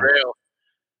grail.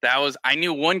 I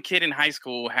knew one kid in high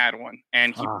school who had one,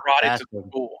 and he brought it to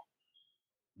school.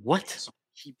 What?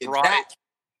 He brought it.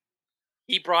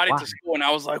 He brought it to school, and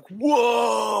I was like,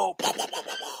 "Whoa!"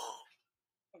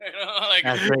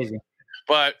 That's crazy.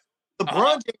 But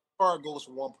LeBron James card goes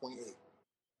for 1.8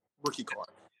 rookie card.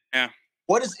 Yeah.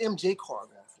 What is MJ card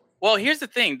going for? Well, here's the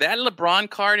thing: that LeBron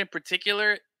card in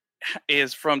particular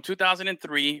is from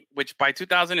 2003, which by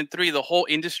 2003 the whole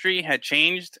industry had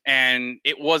changed, and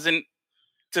it wasn't.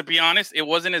 To be honest, it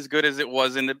wasn't as good as it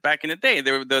was back in the day.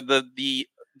 There were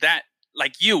that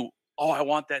like you. Oh, I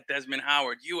want that Desmond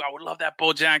Howard. I would love that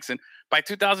Bo Jackson. By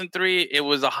 2003, it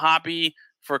was a hobby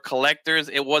for collectors.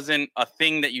 It wasn't a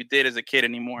thing that you did as a kid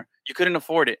anymore. You couldn't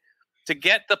afford it. To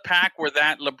get the pack where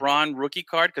that LeBron rookie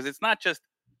card, because it's not just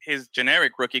his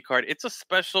generic rookie card, it's a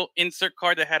special insert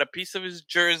card that had a piece of his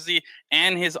jersey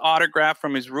and his autograph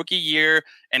from his rookie year,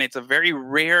 and it's a very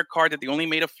rare card that they only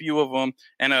made a few of them.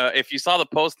 And if you saw the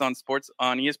post on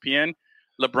ESPN,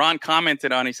 LeBron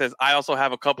commented on, he says, I also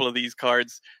have a couple of these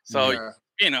cards. So,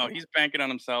 he's banking on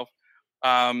himself.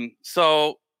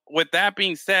 So with that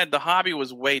being said, the hobby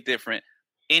was way different.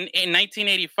 In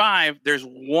 1985, there's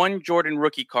one Jordan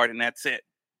rookie card, and that's it.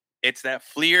 It's that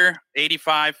Fleer,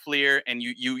 85 Fleer, and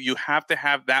you have to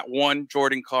have that one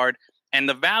Jordan card. And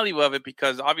the value of it,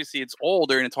 because obviously it's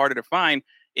older and it's harder to find,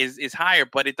 is higher,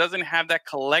 but it doesn't have that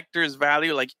collector's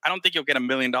value. Like, I don't think you'll get $1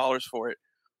 million for it,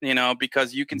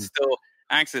 because you can still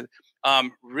access.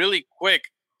 Really quick,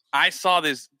 I saw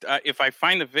this. If I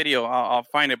find the video, I'll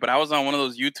find it. But I was on one of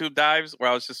those YouTube dives where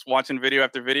I was just watching video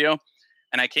after video,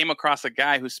 and I came across a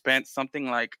guy who spent something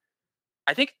like,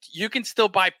 I think you can still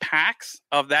buy packs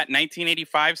of that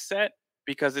 1985 set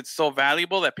because it's so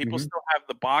valuable that people still have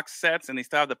the box sets and they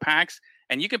still have the packs,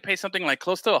 and you can pay something like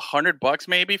close to $100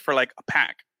 maybe for like a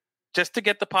pack just to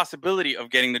get the possibility of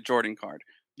getting the Jordan card.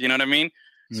 You know what I mean?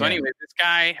 So anyway, this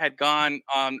guy had gone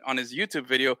on his YouTube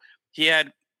video. He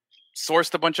had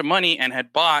sourced a bunch of money and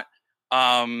had bought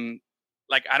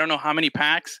like I don't know how many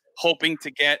packs, hoping to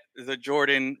get the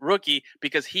Jordan rookie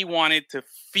because he wanted to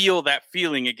feel that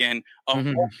feeling again of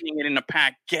opening it in a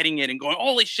pack, getting it and going,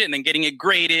 holy shit, and then getting it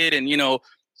graded and,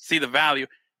 see the value.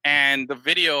 And the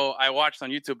video I watched on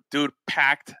YouTube, dude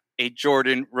packed a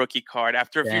Jordan rookie card.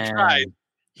 After a few tries,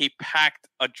 he packed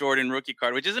a Jordan rookie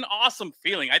card, which is an awesome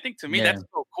feeling. I think to me, that's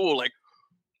so cool. Like,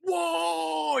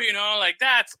 whoa, like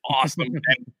that's awesome.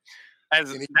 And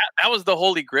that was the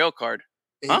Holy Grail card.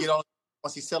 And he get all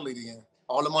once he sell it again.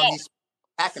 All the money he's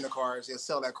packing the cards, he'll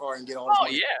sell that card and get all his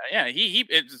money. Yeah.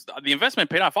 The investment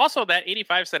paid off. Also, that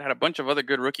 85 set had a bunch of other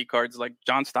good rookie cards like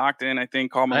John Stockton, I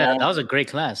think, Karl Malone. That was a great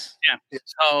class. Yeah.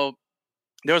 So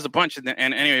there was a bunch of them.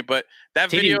 And anyway, but that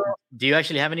TD, video. Do you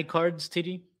actually have any cards,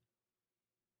 TD?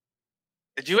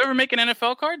 Did you ever make an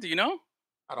NFL card? Do you know?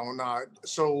 I don't know.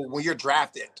 So when you're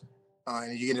drafted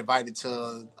and you get invited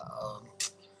to,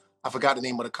 I forgot the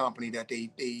name of the company that they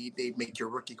make your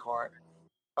rookie card.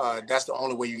 That's the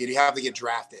only way you get. You have to get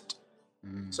drafted.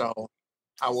 So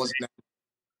I wasn't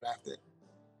drafted.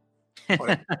 Play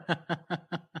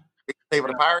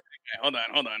with the Pirates. Okay,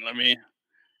 hold on. Let me.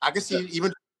 I can see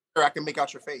even I can make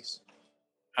out your face.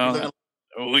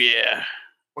 Oh yeah.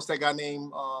 What's that guy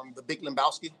named? The Big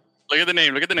Lebowski. Look at the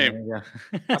name. Look at the name. Yeah.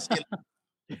 I see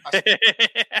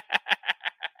it.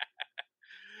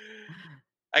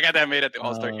 I got that made at the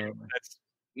All-Star game. That's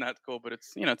not cool, but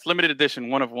it's it's limited edition,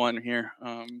 one of one here.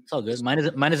 It's all good. Mine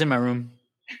is in my room.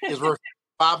 It's worth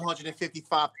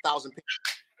 555,000.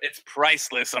 It's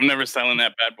priceless. I'm never selling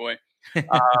that bad boy.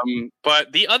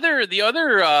 But the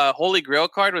other Holy Grail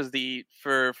card was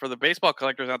for the baseball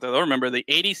collectors out there. They'll remember the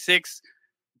 '86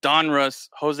 Donruss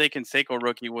Jose Canseco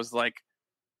rookie was like,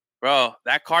 bro,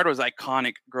 that card was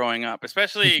iconic growing up,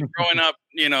 especially growing up,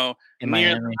 In near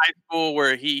Miami. the high school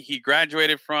where he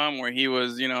graduated from, where he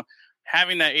was,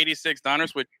 having that '86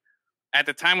 Donruss, which at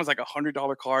the time was like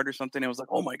 $100 card or something. It was like,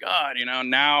 oh my God,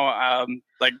 now,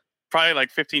 like probably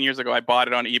like 15 years ago, I bought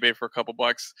it on eBay for a couple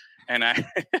bucks and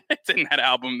it's in that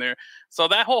album there. So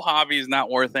that whole hobby is not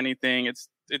worth anything. It's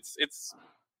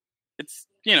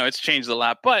changed a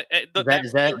lot, but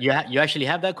Is that you actually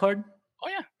have that card? oh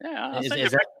yeah. I'll Is, send you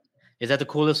is that is that the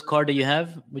coolest card that you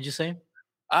have? Would you say?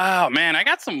 Oh man, I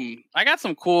got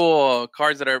some cool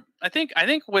cards that are. I think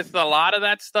with a lot of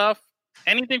that stuff,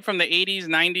 anything from the '80s,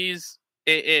 '90s,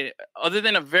 it other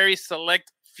than a very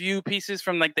select few pieces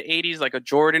from like the '80s, like a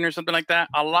Jordan or something like that,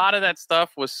 a lot of that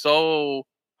stuff was so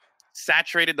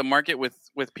saturated the market with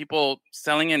people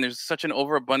selling, and there's such an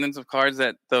overabundance of cards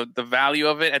that the value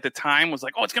of it at the time was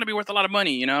like, oh, it's gonna be worth a lot of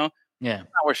money, Yeah. Not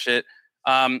worth shit.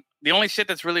 The only shit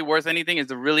that's really worth anything is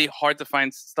the really hard to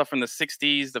find stuff from the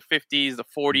 60s, the 50s, the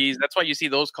 40s. That's why you see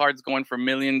those cards going for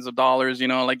millions of dollars,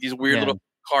 like these weird little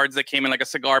cards that came in like a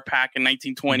cigar pack in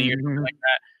 1920 or something like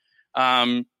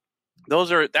that.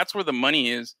 That's where the money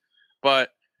is. But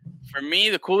for me,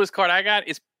 the coolest card I got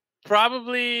is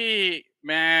probably,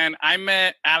 man, I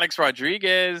met Alex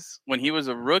Rodriguez when he was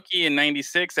a rookie in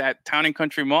 '96 at Town and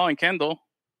Country Mall in Kendall.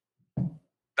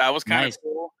 That was kind of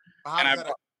cool. How is that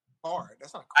a card?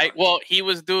 That's not a card. He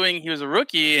was a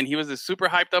rookie and he was a super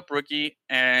hyped up rookie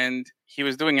and he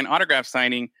was doing an autograph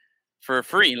signing for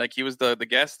free. Like he was the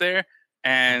guest there.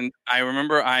 And I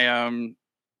remember I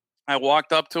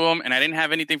walked up to him and I didn't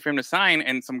have anything for him to sign.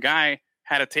 And some guy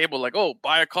had a table like, oh,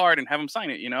 buy a card and have him sign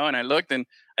it, And I looked and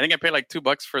I think I paid like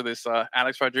 $2 for this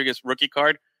Alex Rodriguez rookie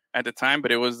card at the time.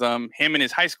 But it was him in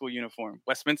his high school uniform,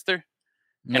 Westminster.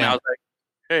 Yeah. And I was like,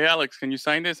 hey, Alex, can you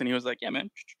sign this? And he was like, yeah, man.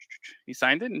 He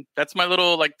signed it. And that's my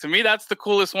little, like, to me, that's the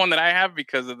coolest one that I have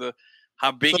because of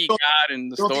how big he got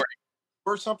and the story.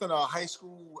 For something, a high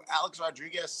school Alex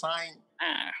Rodriguez signed.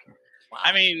 Wow.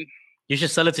 I mean, you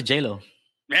should sell it to J-Lo.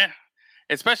 Yeah.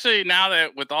 Especially now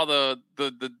that with all the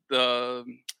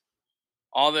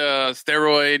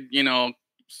steroid,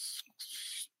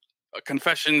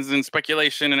 confessions and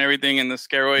speculation and everything, and the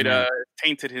steroid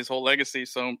tainted his whole legacy.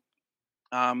 So,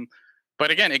 but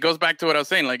again, it goes back to what I was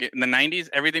saying. Like in the '90s,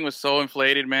 everything was so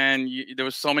inflated, man. There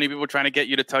was so many people trying to get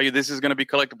you to tell you this is going to be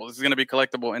collectible. This is going to be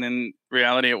collectible, and in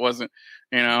reality, it wasn't.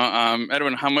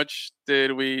 Edwin, how much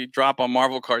did we drop on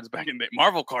Marvel cards back in the day?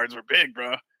 Marvel cards were big,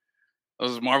 bro.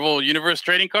 Those Marvel Universe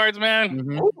trading cards, man.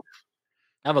 Mm-hmm.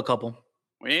 I have a couple.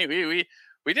 We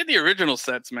did the original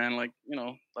sets, man. Like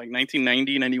like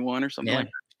 1990, 91 or something like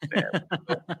that.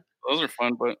 Yeah, those are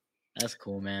fun, but that's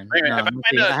cool, man. Anyway,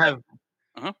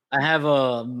 I have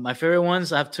my favorite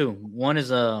ones. I have two. One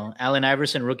is Allen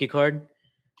Iverson rookie card.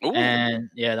 Ooh. And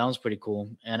yeah, that one's pretty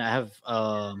cool. And I have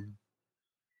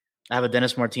a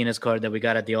Dennis Martinez card that we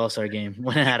got at the All-Star game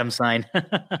when I had him sign.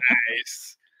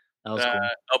 Nice. That was cool.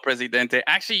 El Presidente.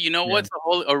 Actually, what's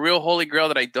a real holy grail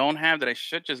that I don't have that I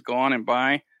should just go on and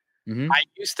buy? Mm-hmm. I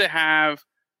used to have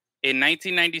in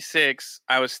 1996.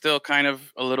 I was still kind of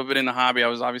a little bit in the hobby. I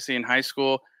was obviously in high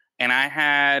school, and I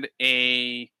had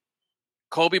a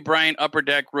Kobe Bryant Upper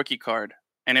Deck rookie card,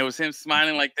 and it was him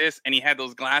smiling like this, and he had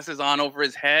those glasses on over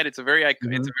his head. It's a very it's a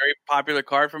very popular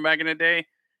card from back in the day,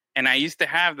 and I used to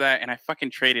have that, and I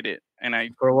fucking traded it. And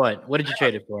for what? What did you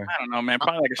trade it for? I don't know, man.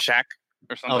 Probably like a Shack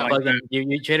or something like that.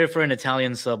 You traded for an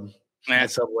Italian sub at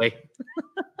Subway.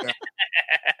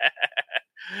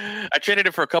 I traded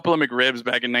it for a couple of McRibs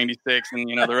back in '96, and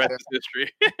the rest is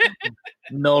history.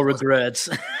 No regrets.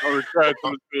 No regrets. It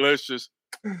was delicious.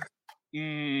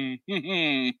 No,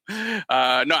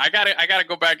 I gotta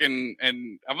go back and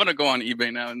I'm gonna go on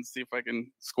eBay now and see if I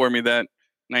can score me that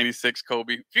 '96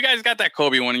 Kobe. If you guys got that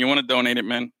Kobe one and you want to donate it,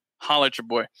 man, holla at your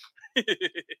boy.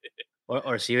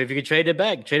 or see if you can trade it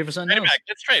back. Trade it for something else.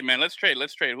 Let's trade, man. Let's trade.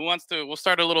 Who wants to? We'll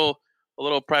start a little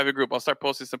private group. I'll start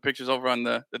posting some pictures over on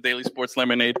the Daily Sports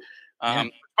Lemonade. By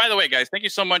the way, guys, thank you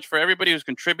so much for everybody who's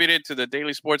contributed to the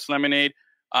Daily Sports Lemonade.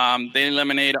 Daily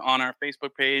Lemonade on our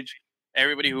Facebook page.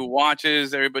 everybody who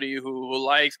watches, everybody who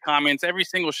likes, comments, every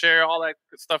single share, all that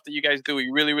good stuff that you guys do. We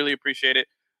really, really appreciate it.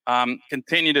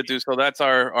 Continue to do so. That's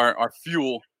our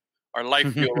fuel, our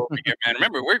life fuel over here, man.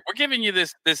 Remember, we're giving you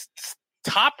this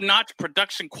top-notch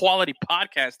production quality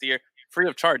podcast here, free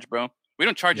of charge, bro. We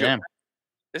don't charge you.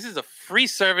 This is a free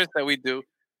service that we do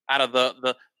out of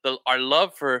our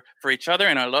love for each other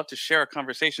and our love to share our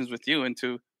conversations with you and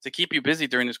to keep you busy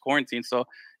during this quarantine. So,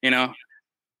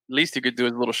 least you could do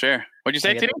is a little share. What'd you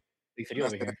say, Tito?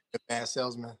 That's the bad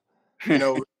salesman. We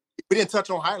didn't touch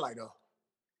on highlight though.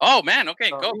 Oh man,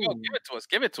 okay, go,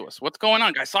 give it to us. What's going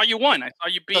on? I saw you won. I saw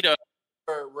you beat a.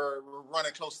 We're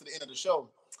running close to the end of the show.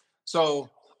 So,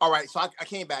 all right. So I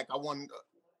came back. I won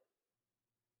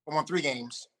 3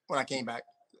 games when I came back,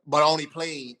 but I only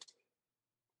played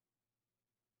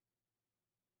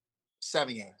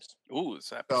 7 games. Ooh,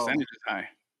 so that percentage is high.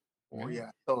 Oh yeah.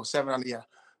 So 7 on the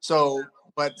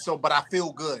But I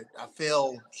feel good. I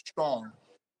feel strong.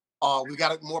 We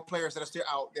got more players that are still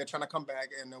out there trying to come back,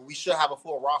 and we should have a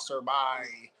full roster by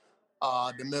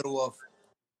the middle of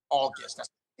August. That's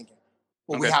what I'm thinking.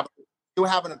 But we still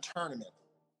having a tournament.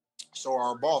 So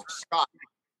our boss Scott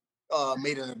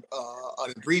made an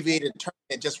abbreviated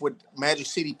tournament just with Magic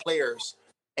City players,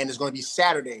 and it's going to be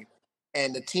Saturday.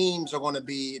 And the teams are going to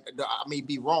be, I may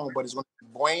be wrong, but it's going to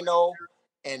be Bueno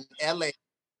and LA.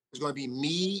 It's going to be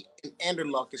me and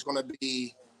Anderluck. It's going to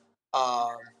be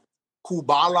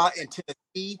Kubala and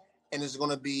Tennessee. And it's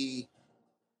going to be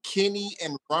Kenny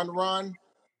and Run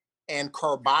and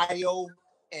Carballo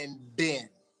and Ben.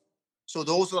 So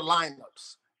those are the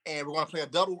lineups. And we're going to play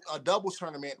a doubles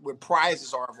tournament where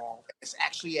prizes are involved. It's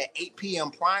actually at 8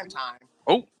 p.m. prime time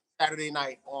Saturday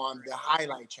night on the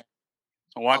highlight channel.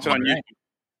 Watch it on YouTube.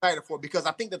 Excited for it because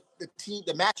I think the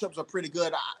matchups are pretty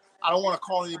good. I don't want to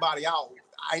call anybody out.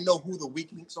 I know who the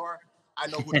weak links are. I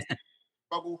know who the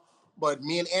struggle. But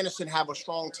me and Anderson have a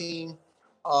strong team.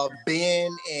 Ben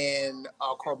and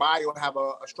Carballo have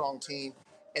a strong team.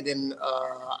 And then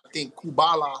I think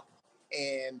Kubala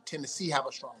and Tennessee have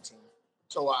a strong team.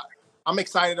 So I'm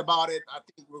excited about it. I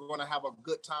think we're going to have a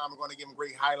good time. We're going to give them a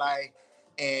great highlight.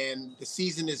 And the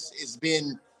season has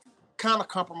been kind of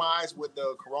compromised with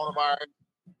the coronavirus,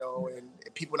 and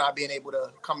people not being able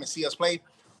to come and see us play.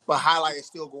 But highlight is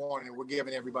still going, and we're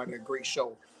giving everybody a great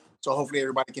show. So hopefully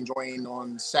everybody can join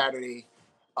on Saturday,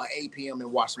 8 p.m.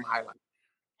 and watch some highlights.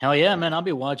 Hell yeah, man! I'll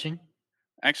be watching.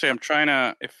 Actually, I'm trying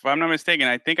to, if I'm not mistaken,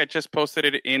 I think I just posted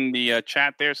it in the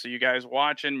chat there. So you guys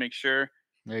watching, make sure.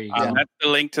 There you go. That's the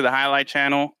link to the highlight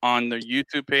channel on the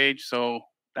YouTube page. So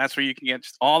that's where you can get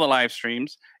just all the live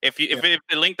streams. If the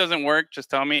link doesn't work, just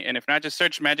tell me. And if not, just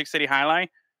search Magic City Highlight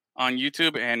on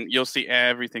YouTube and you'll see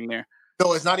everything there.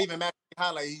 No, it's not even Magic City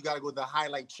Highlight. You got to go to the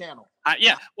highlight channel.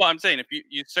 Yeah. Well, I'm saying if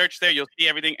you search there, you'll see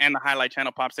everything and the highlight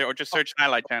channel pops there, or just search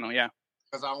highlight channel. Yeah.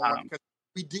 Because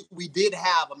we did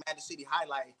have a Magic City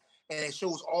Highlight, and it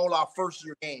shows all our first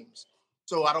year games.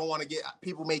 So I don't want to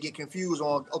people may get confused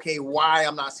on, why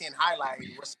I'm not seeing highlight.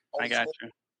 I got you.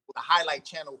 The highlight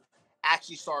channel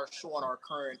actually starts showing our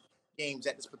current games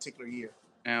at this particular year.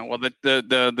 Yeah, well,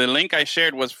 the link I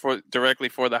shared was directly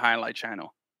for the highlight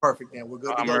channel. Perfect, man. We're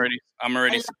good. I'm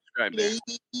already subscribed there.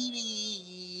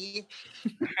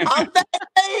 I'm back,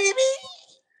 baby.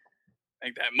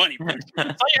 Make that money, bro. I saw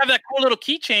you have that cool little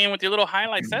keychain with your little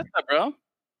highlight setup, bro.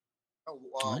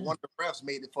 One of the refs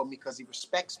made it for me because he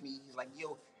respects me. He's like,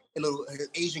 yo, a little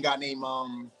Asian guy named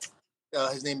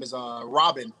his name is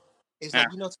Robin. He's like,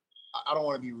 I don't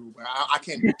want to be rude, but I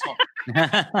can't talk.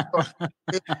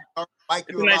 I like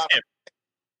you a lot.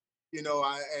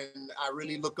 I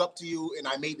really look up to you, and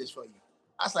I made this for you.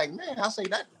 I was like, man,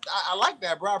 I like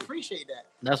that, bro. I appreciate that.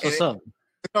 That's what's up.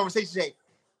 The conversation say,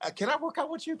 can I work out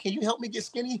with you? Can you help me get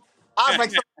skinny? I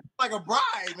was like a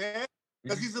bride, man.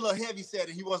 Because he's a little heavy set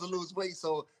and he wants to lose weight.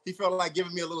 So he felt like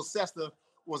giving me a little cesta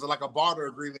was like a barter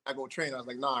agreement. I go train. I was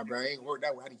like, nah, bro, I ain't work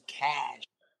that way. I need cash.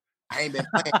 I ain't been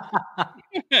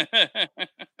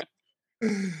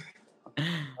playing.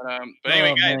 But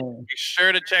anyway, guys, be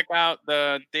sure to check out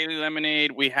the Daily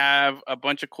Lemonade. We have a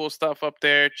bunch of cool stuff up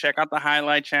there. Check out the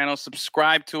highlight channel.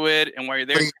 Subscribe to it. And while you're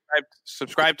there,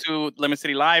 subscribe to Lemon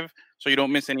City Live so you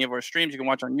don't miss any of our streams. You can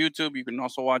watch on YouTube. You can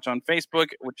also watch on Facebook.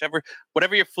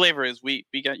 Whatever your flavor is, we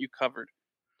got you covered.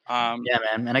 Yeah,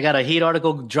 man. And I got a Heat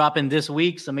article dropping this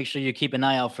week, so make sure you keep an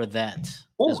eye out for that.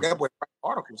 Oh, that boy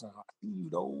articles now.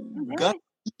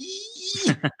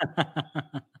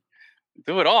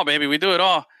 Do it all, baby. We do it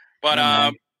all. But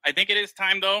I think it is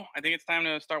time, though. I think it's time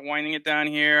to start winding it down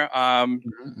here. I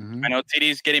know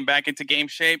TD's getting back into game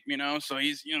shape, so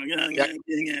he's,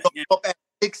 up at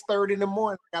 6:30 in the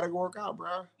morning. Gotta work out,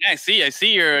 bro. Yeah, I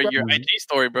see your IG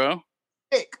story, bro.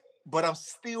 sick, but I'm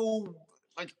still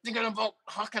like thinking about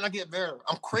how can I get better.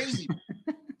 I'm crazy.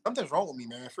 Something's wrong with me,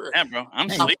 man. For real. Yeah, bro. I'm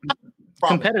Hey, sleeping.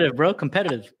 competitive, bro.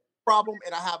 Competitive. Problem,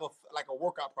 and I have a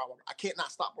workout problem. I can't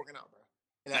not stop working out, bro.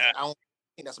 And I don't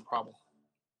think that's a problem.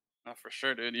 No, for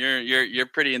sure, dude. You're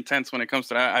pretty intense when it comes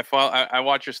to that. I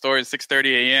watch your stories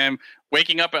 6:30 a.m.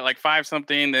 Waking up at like 5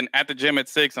 something, then at the gym at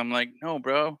 6. I'm like, no,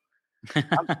 bro.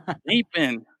 I'm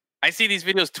sleeping. I see these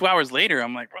videos 2 hours later.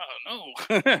 I'm like, bro, no.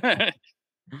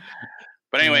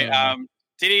 But anyway,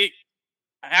 TD,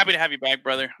 happy to have you back,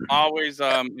 brother. Always,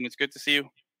 and it's good to see you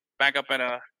back up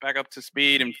to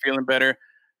speed and feeling better.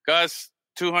 Gus,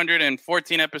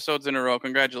 214 episodes in a row.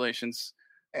 Congratulations.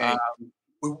 Hey,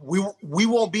 we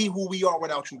won't be who we are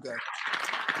without you guys.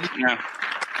 Yeah.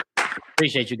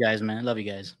 Appreciate you guys, man. Love you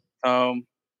guys.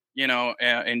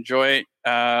 Enjoy.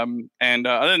 And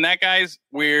other than that, guys,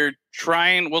 we're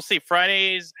trying. We'll see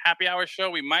Friday's happy hour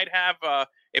show. We might have.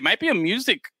 It might be a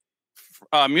musical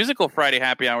Friday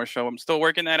happy hour show. I'm still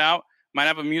working that out. Might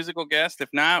have a musical guest. If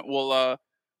not, we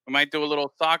might do a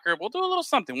little soccer. We'll do a little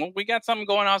something. We got something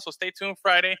going on, so stay tuned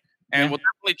Friday, and we'll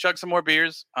definitely chug some more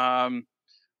beers. We'll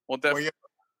definitely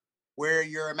wear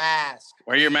your mask.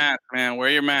 Wear your mask, man. Wear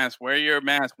your mask. Wear your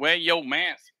mask. Wear your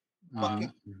mask.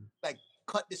 Fucking, like,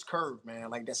 cut this curve, man.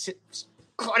 Like, that shit.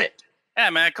 Cut it. Yeah,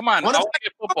 man. Come on. I want to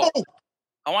get football.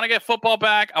 I want to get football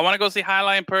back. I want to go see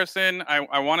Highlight in person.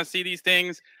 I want to see these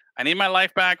things. I need my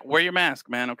life back. Wear your mask,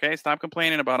 man. Okay? Stop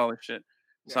complaining about all this shit.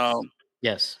 Yes. So,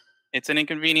 yes. It's an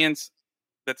inconvenience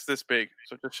that's this big.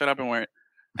 So just shut up and wear it.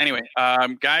 Anyway,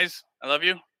 guys, I love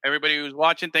you. Everybody who's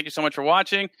watching, thank you so much for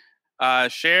watching.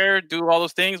 Share, do all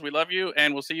those things. We love you,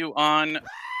 and we'll see you on.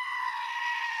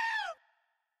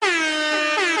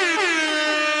 I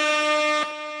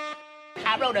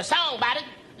wrote a song about it,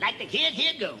 like the kid,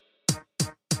 here go.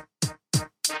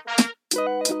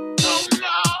 Oh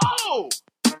no!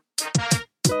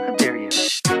 How dare you?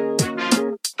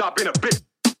 Stop being a bitch.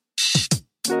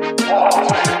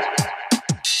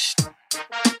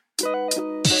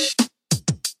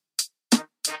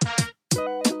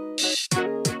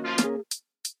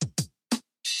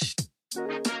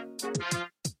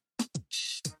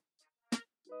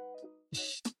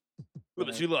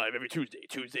 Coming to you live every Tuesday.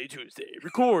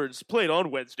 Records played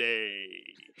on Wednesday.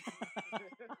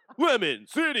 Lemon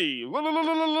City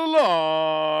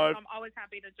live. I'm always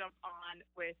happy to jump on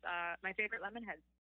with my favorite Lemonheads.